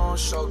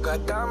no-show.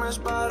 Got diamonds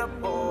by the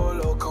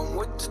bolo. Come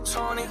with the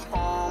Tony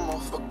Homo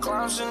for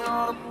clowns and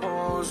all the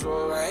balls.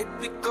 Alright,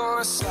 we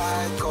going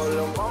psycho.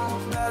 Lil' mama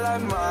bad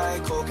like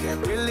Michael.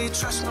 Can't really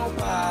trust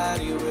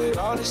nobody with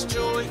all this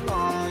jewelry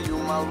on you.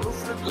 My roof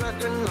look like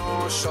a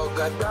no-show.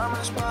 Got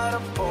diamonds by the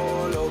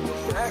bolo.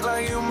 Act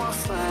like you my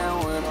friend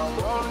when I'm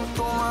rolling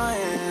through my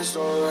hands.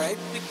 Alright,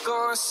 we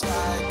going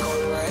psycho.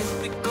 Right,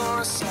 we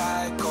going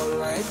psycho.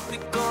 Right, we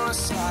going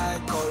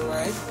psycho.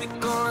 Right, we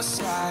going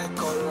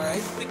psycho.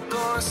 Right, we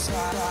going psycho.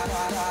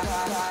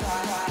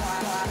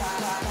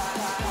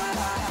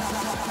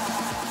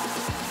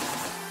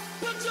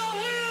 Put your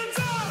hands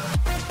up!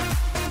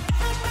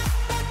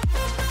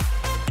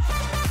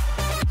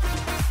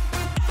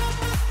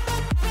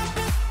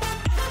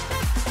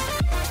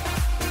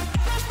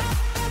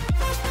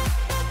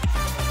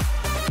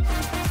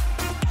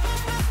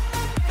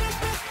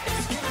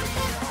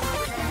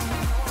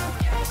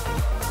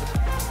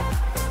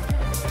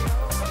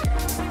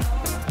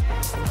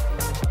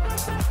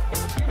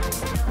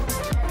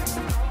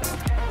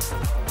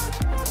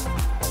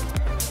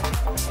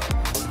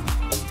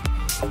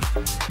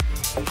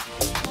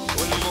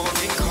 When the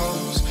morning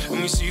comes and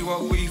we see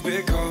what we've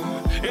become,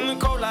 in the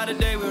cold light of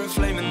day we're a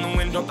flame in the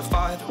wind of the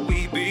fire that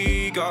we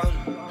begun.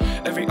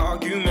 Every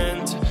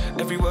argument,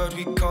 every word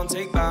we can't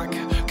take back,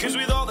 'cause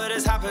with all that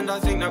has happened I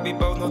think that we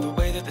both know the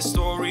way that the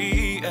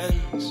story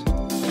ends.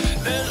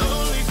 Then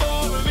only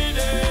for a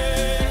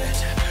minute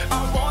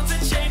I want to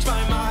change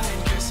my mind,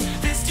 'cause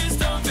this just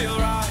don't feel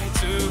right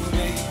to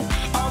me.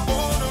 I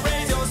wanna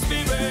raise your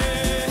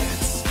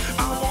spirits,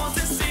 I want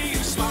to see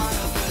you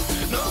smile,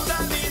 but no,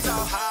 that means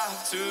I'll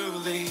have to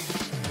leave.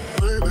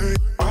 Baby,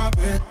 I've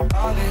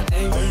been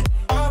thinking,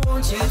 I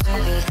want you to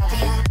be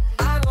happier.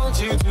 I want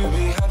you to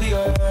be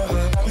happier,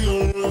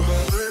 happier.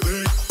 Baby,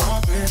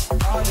 I've been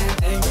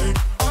thinking,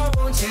 I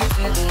want you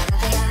to be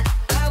happier.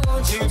 I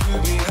want you to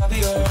be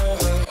happier.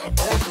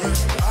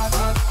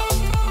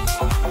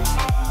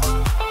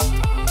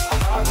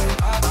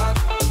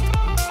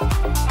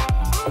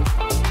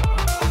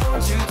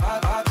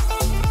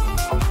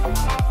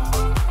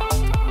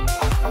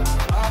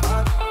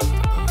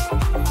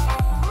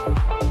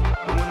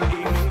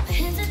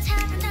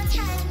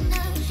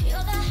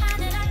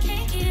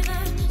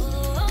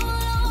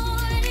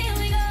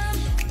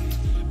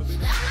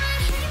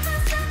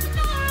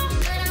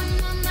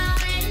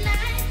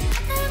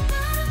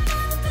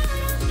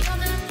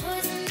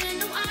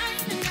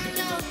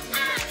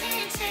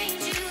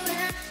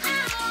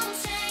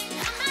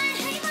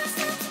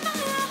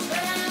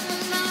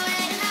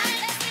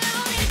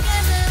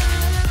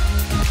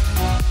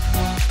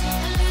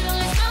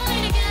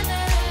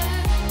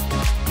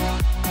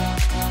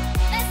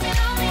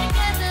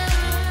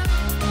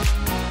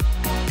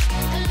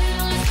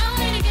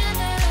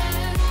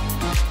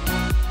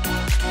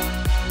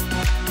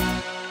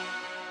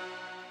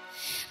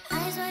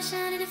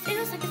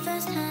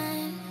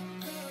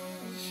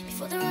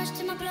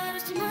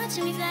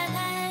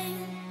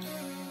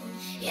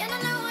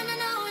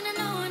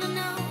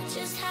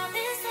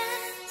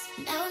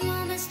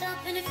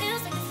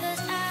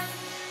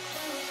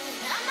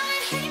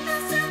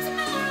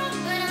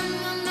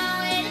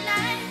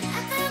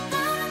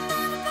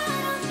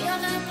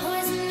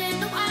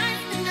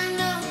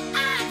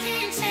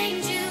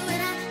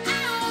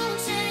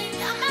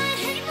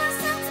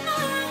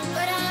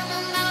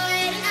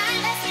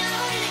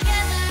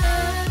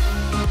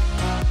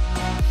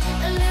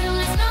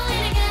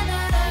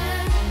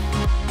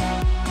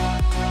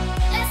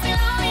 Let's get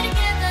on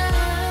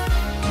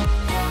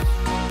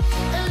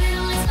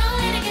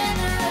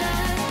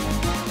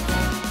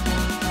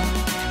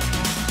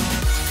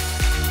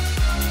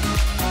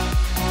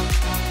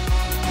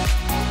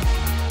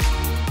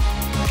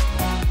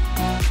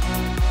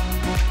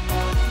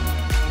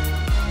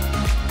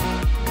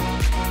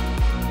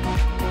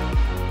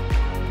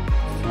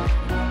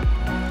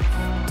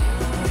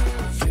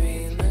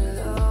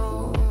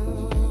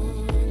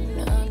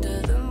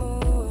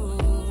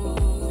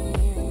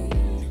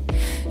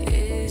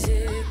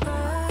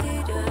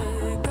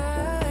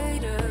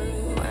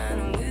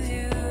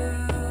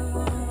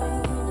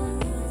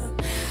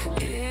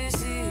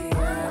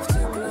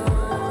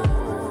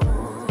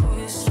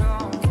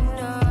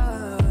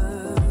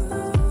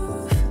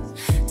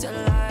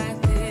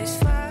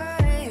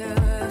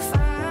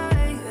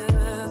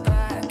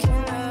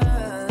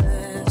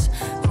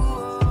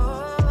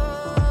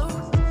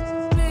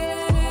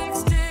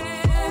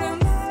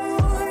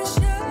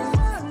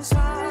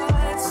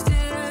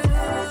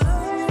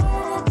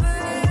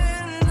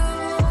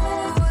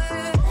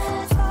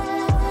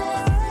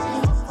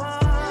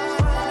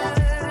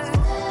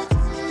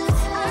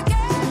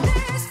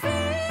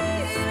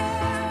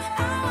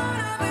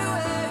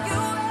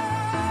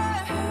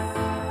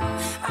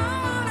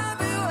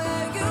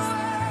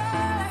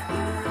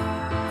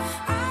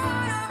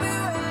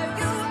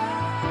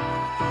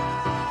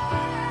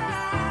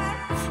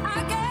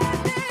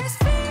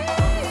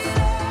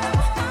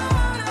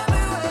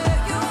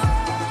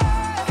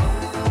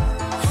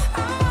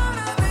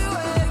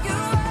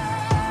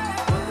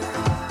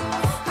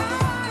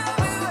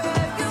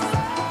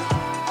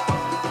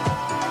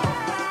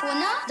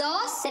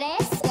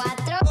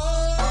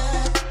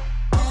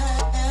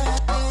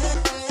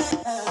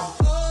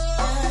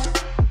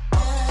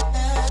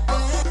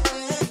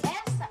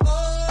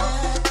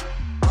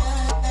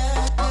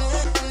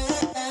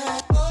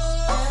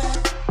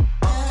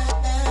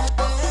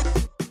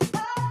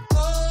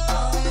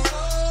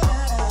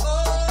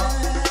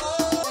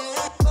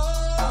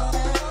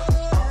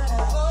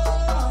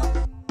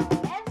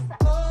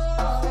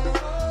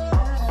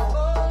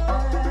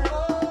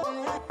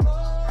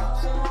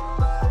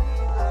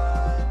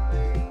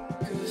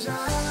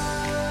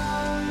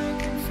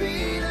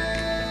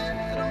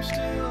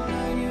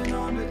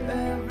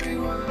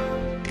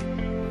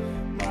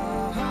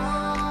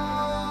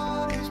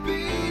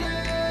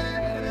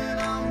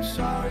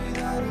sorry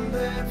that I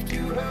left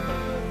you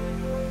hurt.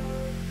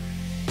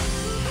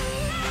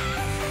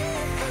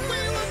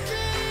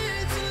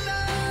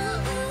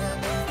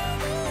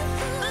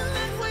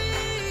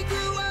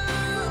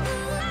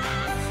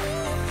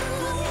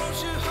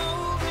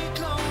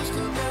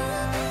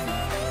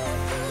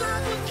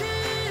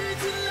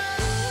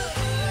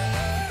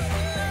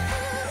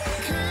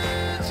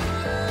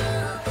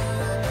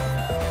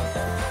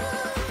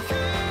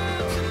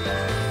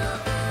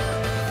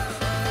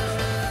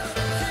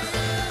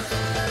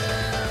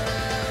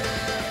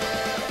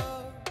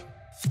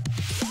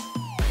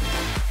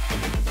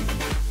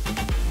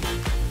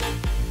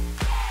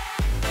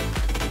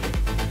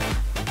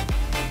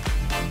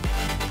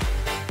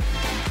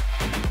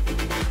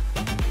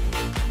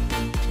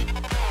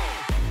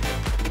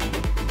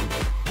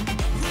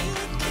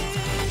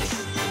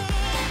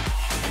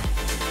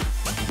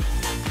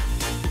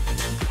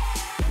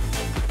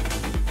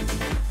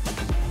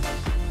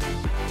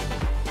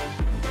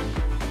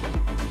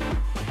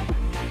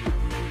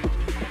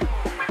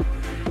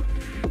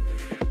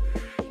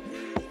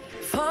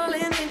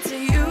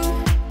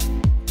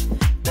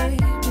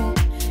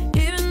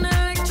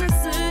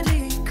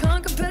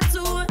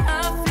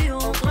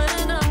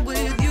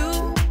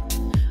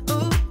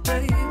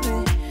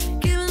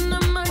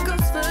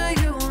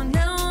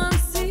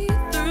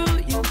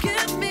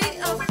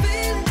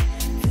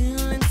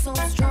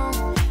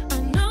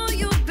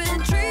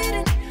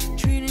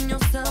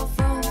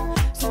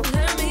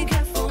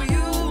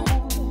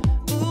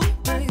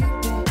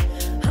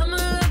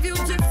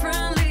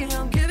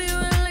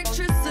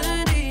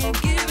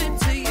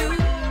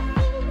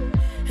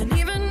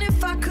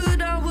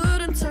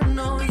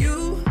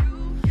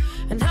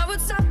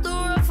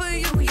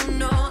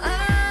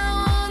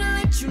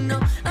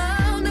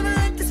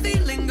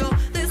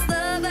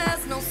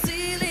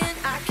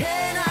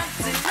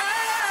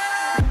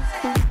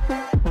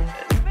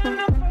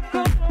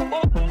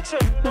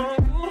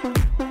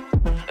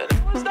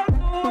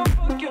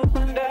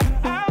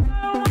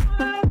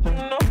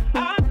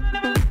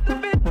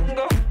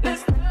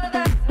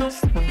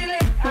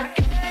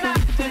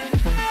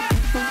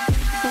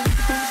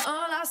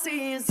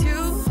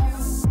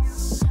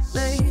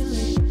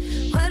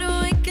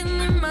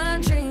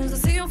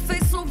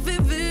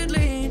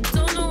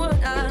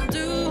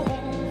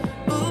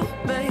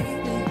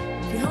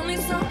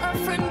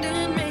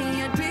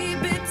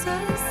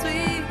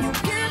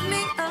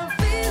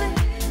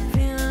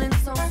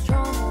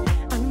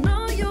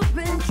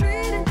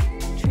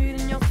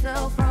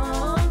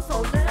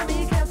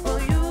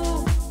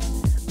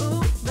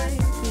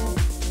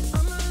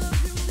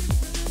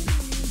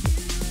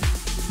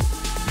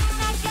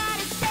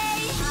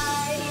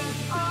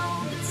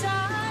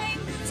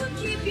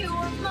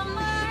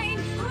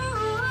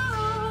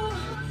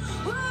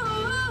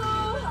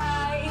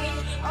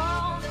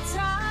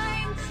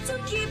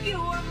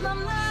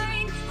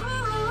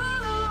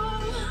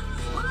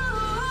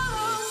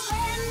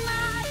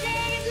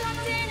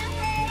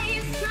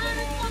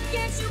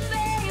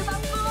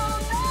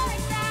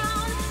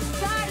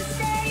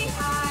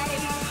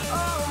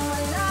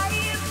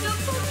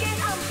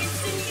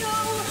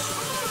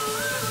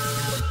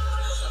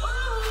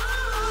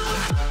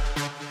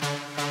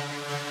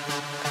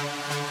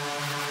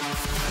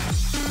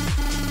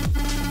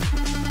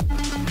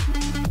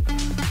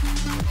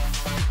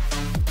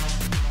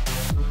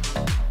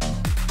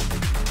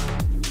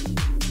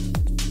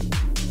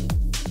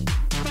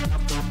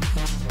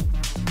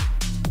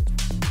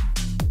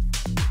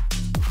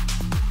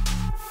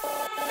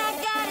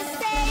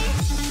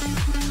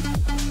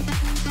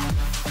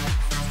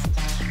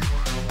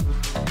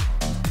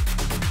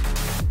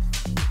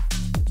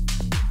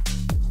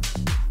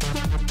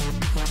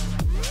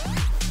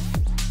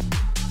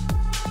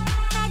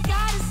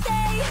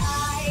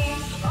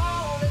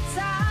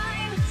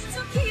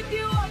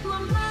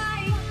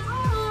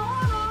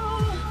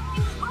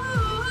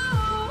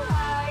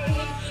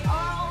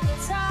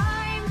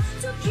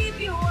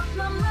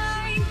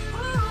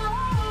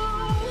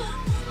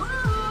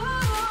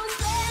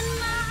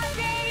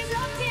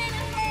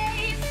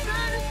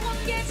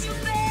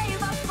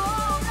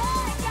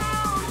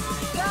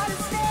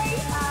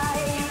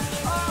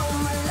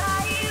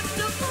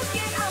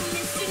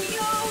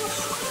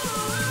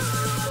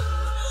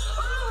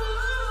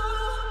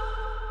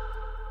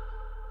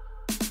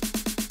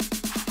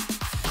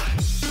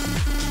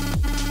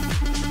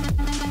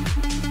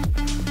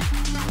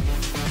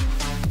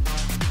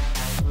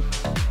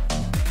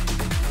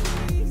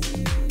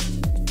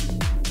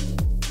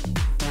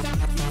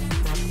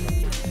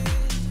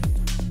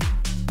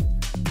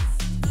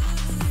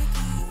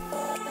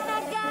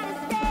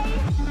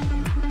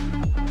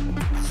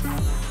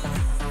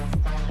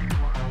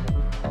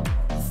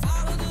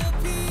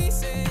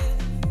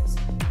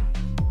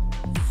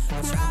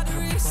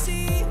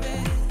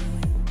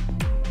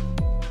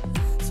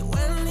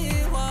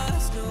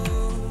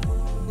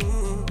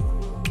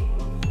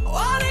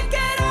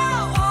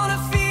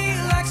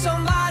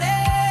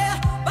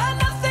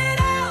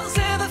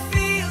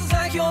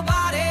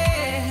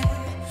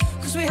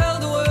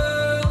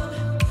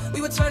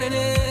 turning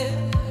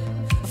it.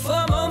 For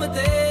a moment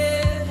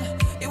there,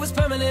 it was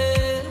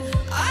permanent.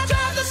 I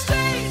drive the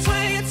streets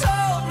where you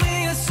told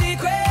me your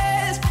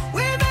secrets.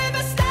 We made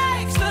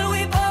mistakes, but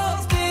we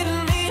both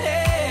didn't mean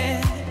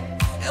it.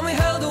 And we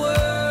held the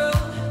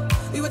world,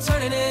 we were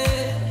turning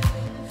it.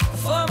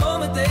 For a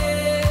moment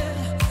there,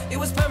 it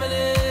was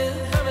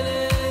permanent,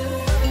 permanent.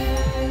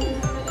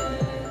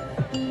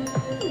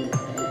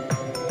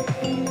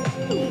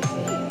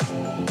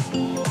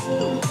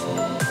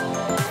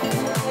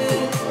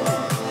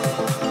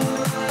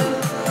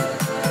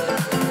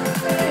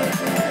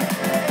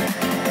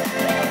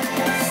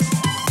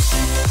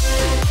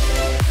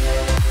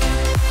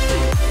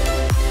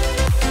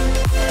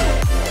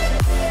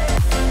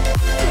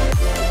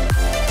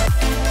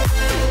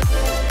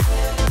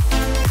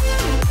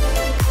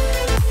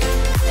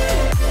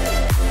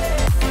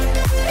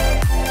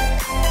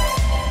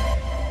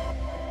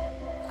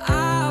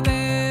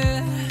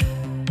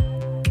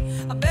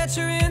 I bet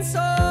you're in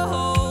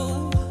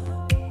Soho,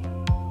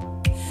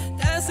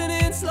 dancing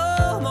in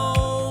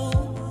slow-mo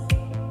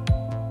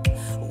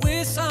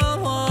with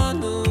someone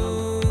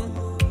new.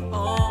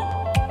 Oh,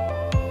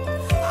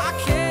 I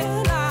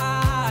can't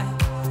lie,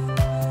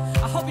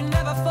 I hope you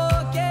never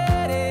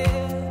forget it,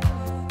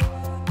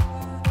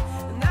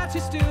 and that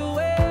you still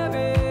wear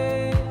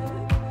it.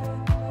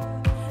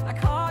 I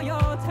call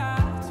your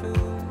tattoo.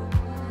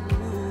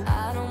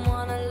 I don't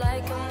wanna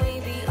lie, can we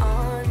be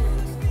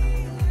honest?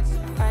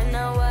 Right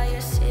now while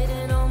you're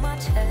sitting on my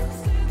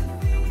chest,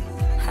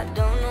 I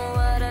don't know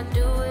what I'd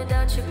do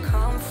without your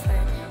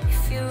comfort.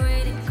 If you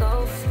really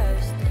go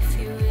first, if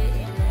you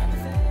really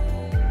left,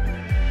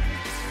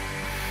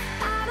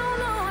 I don't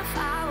know if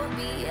I would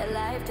be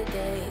alive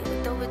today,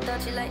 with or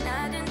without you, like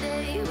night and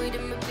day. We'd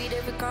repeat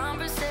every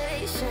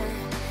conversation.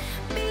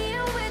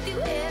 Being with you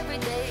every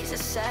day's a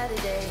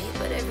Saturday,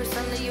 but every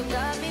Sunday you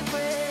got me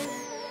praying.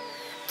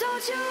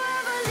 Don't you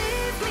ever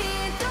leave me,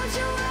 don't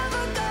you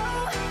ever go.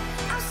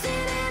 I've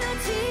seen it on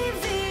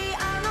TV,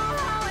 I know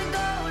how it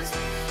goes.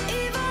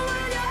 Even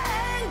when you're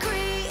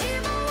angry,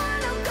 even when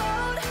I'm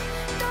cold.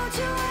 Don't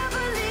you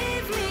ever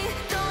leave me,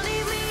 don't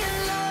leave me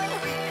alone.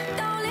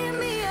 Don't leave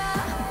me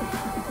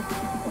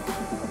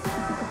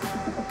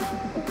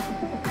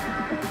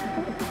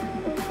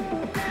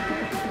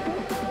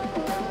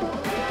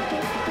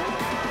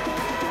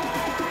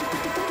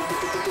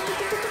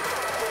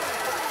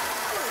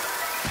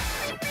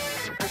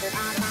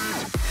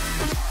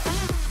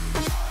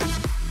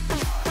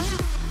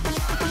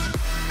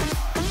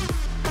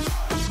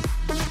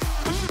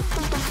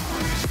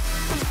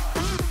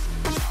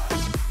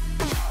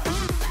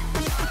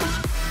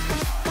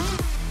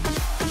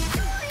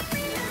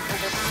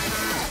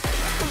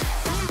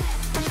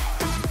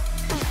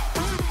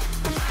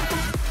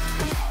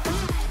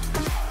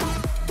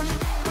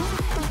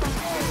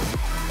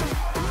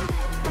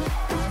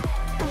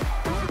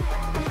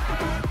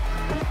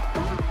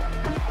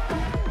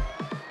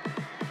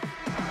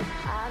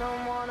I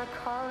don't wanna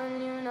call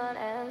and you not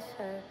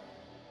answer.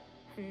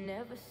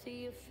 Never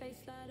see your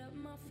face light up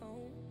my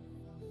phone.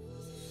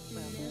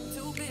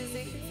 Too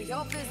busy for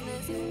your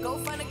business. Go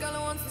find a girl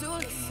who wants to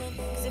listen.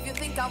 Cause if you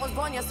think I was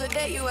born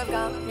yesterday, you have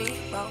got me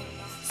wrong.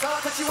 So I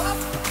cut you off,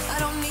 I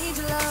don't need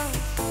your love.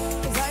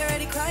 Cause I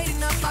already cried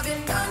enough, I've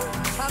been done,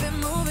 I've been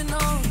moving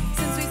on.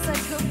 Since we said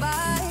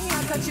goodbye,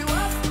 I cut you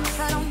off,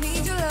 I don't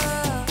need your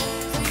love.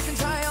 So you can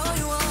try all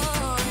you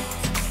want.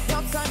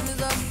 Your time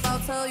is up, I'll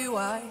tell you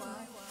why.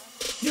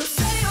 You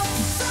say you're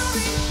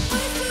sorry,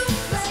 but it's too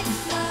late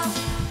now.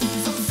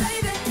 So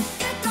save it,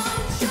 get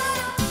gone, shut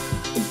up.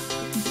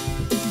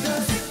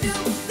 Cause if you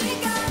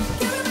think I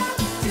care about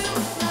you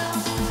now,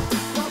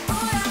 well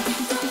boy, I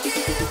don't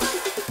give up.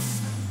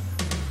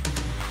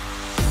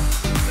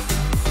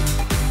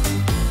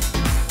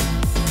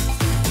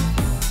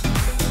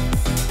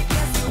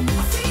 Yes,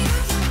 I see you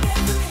trying to get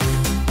to me.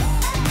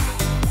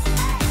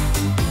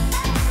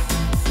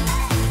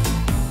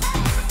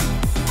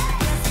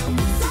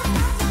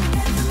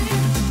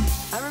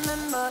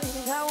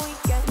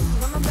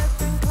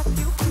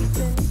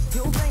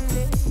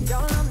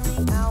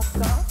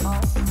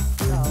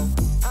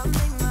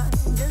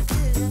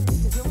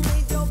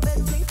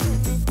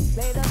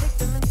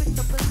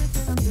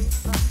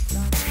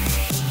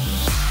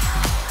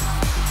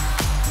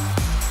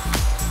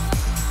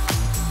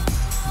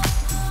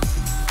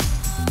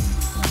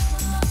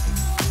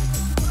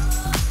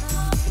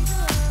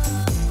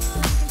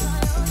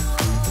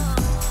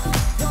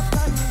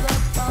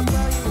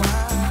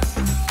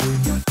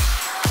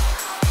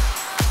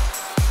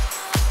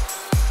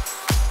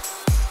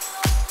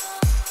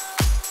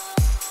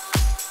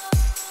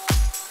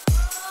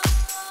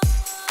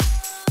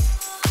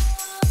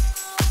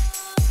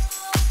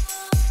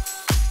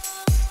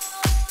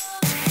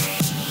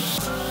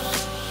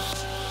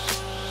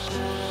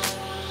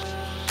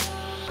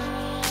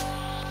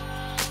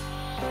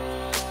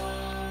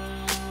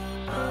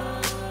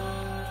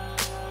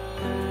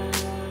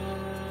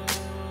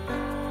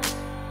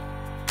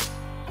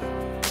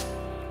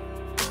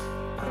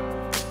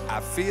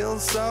 feel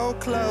so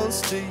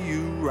close to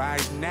you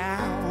right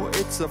now.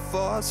 It's a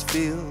force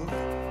field.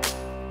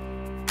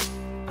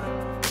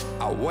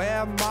 I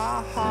wear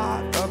my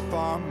heart up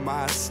on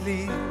my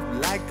sleeve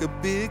like a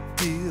big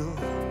deal.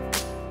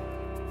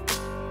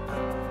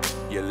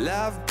 Your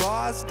love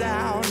pours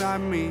down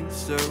on me,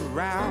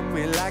 surround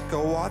me like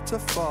a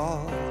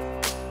waterfall.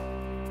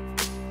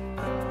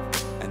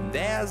 And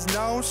there's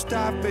no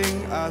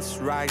stopping us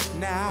right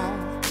now.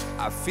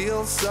 I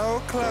feel so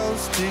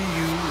close to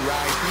you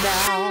right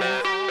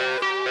now.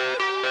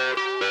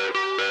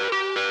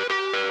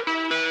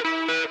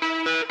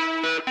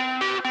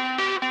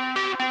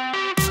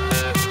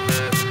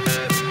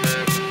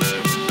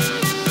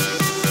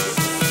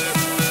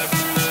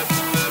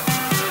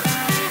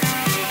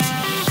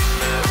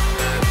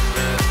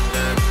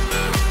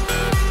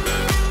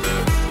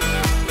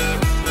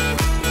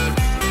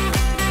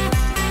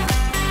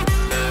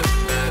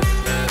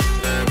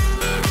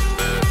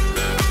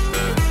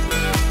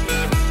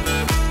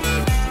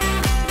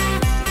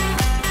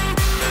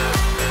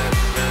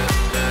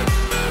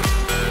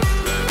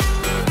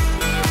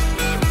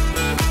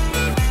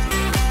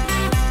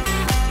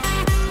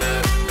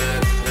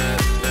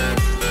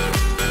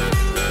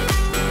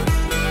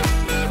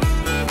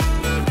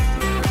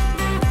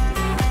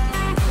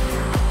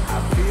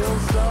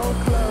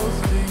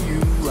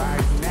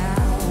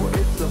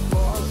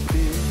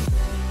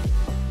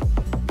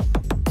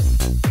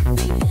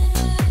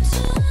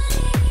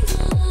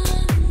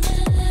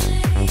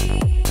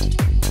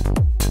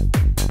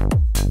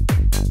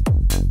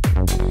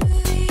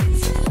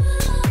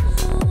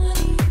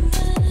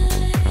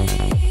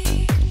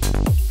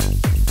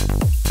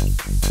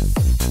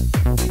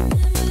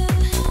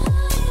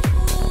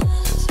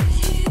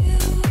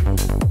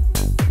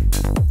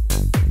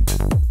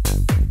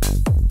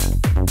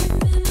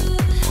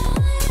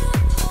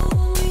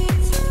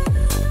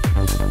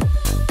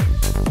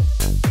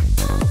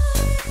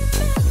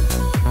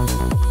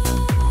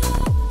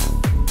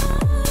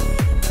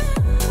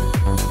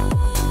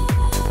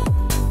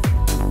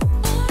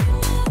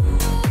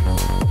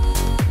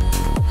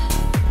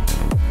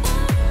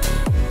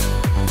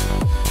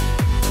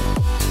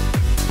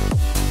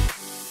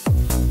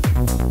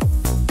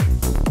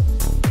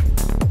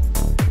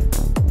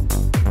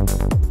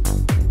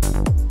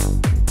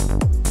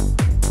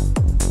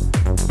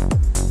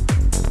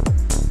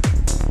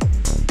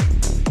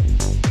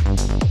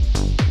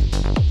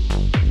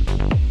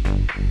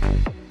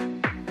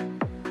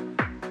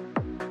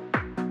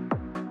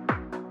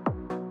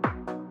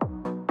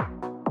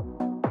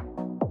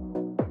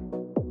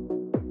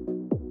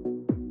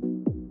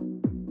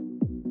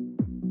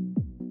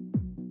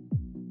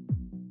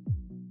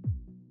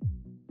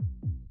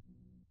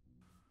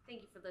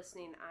 Thank you for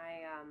listening.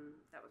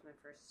 That was my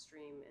first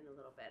stream in a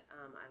little bit.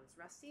 I was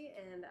rusty,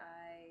 and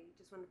I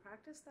just wanted to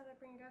practice that I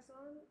bring you guys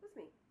along with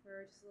me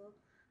for just a little.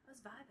 I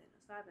was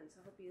vibing. So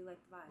I hope you like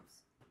the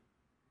vibes.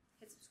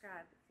 Hit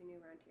subscribe if you're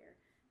new around here,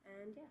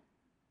 and yeah,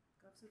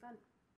 go have some fun.